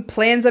have some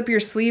plans up your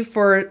sleeve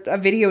for a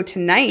video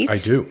tonight. I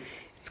do.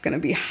 It's going to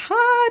be hot.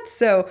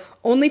 So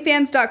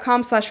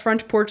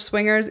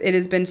onlyfans.com/frontporchswingers. It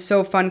has been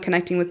so fun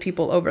connecting with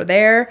people over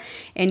there.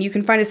 And you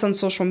can find us on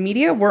social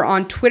media. We're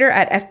on Twitter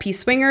at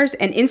FPSwingers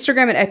and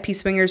Instagram at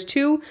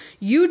FPSwingers2.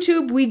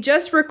 YouTube, we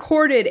just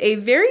recorded a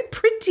very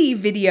pretty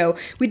video.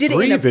 We did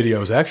 3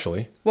 videos,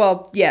 actually.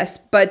 Well, yes,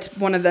 but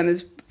one of them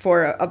is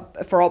for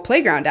Alt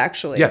Playground,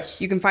 actually. Yes.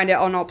 You can find it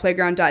on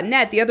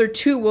altplayground.net. The other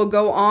 2 will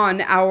go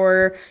on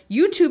our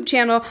YouTube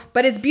channel,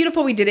 but it's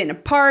beautiful. We did it in a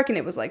park, and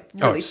it was like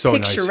really so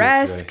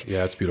picturesque. Nice.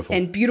 Yeah, it's beautiful.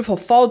 And beautiful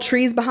fall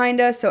trees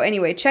behind us. So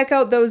anyway, check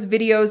out those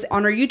videos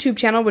on our YouTube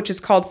channel, which is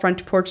called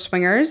Front Porch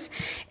Swingers.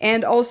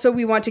 And also,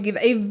 we want to give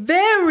a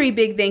very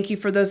big thank you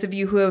for those of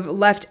you who have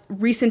left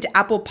recent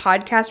Apple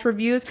Podcast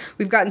reviews.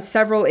 We've gotten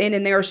several in,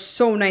 and they are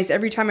so nice.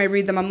 Every time I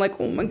read them, I'm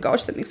like, oh my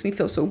gosh, that makes me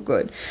feel so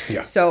good.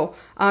 Yeah. So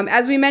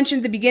as we mentioned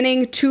at the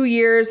beginning, 2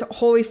 years,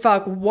 holy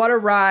fuck, what a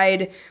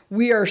ride.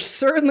 We are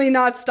certainly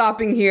not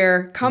stopping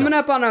here. Coming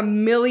up on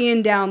 1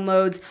 million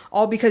downloads,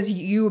 all because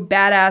you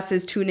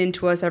badasses tune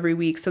into us every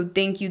week. So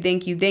thank you,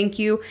 thank you, thank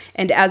you.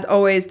 And as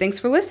always, thanks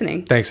for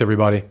listening. Thanks,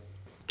 everybody.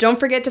 Don't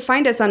forget to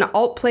find us on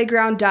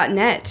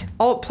altplayground.net.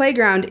 Alt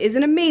Playground is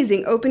an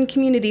amazing open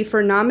community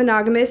for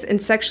non-monogamous and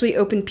sexually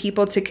open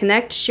people to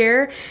connect,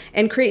 share,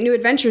 and create new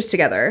adventures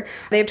together.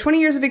 They have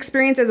 20 years of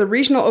experience as a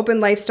regional open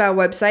lifestyle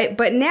website,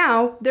 but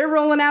now they're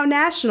rolling out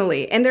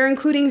nationally, and they're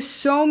including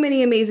so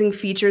many amazing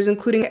features,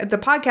 including the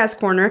podcast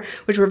corner,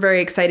 which we're very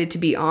excited to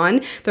be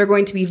on. There are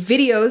going to be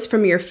videos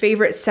from your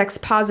favorite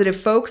sex-positive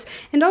folks,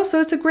 and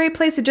also it's a great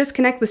place to just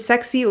connect with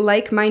sexy,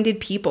 like-minded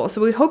people. So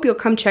we hope you'll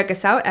come check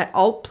us out at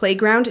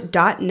altplayground.net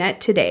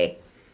today.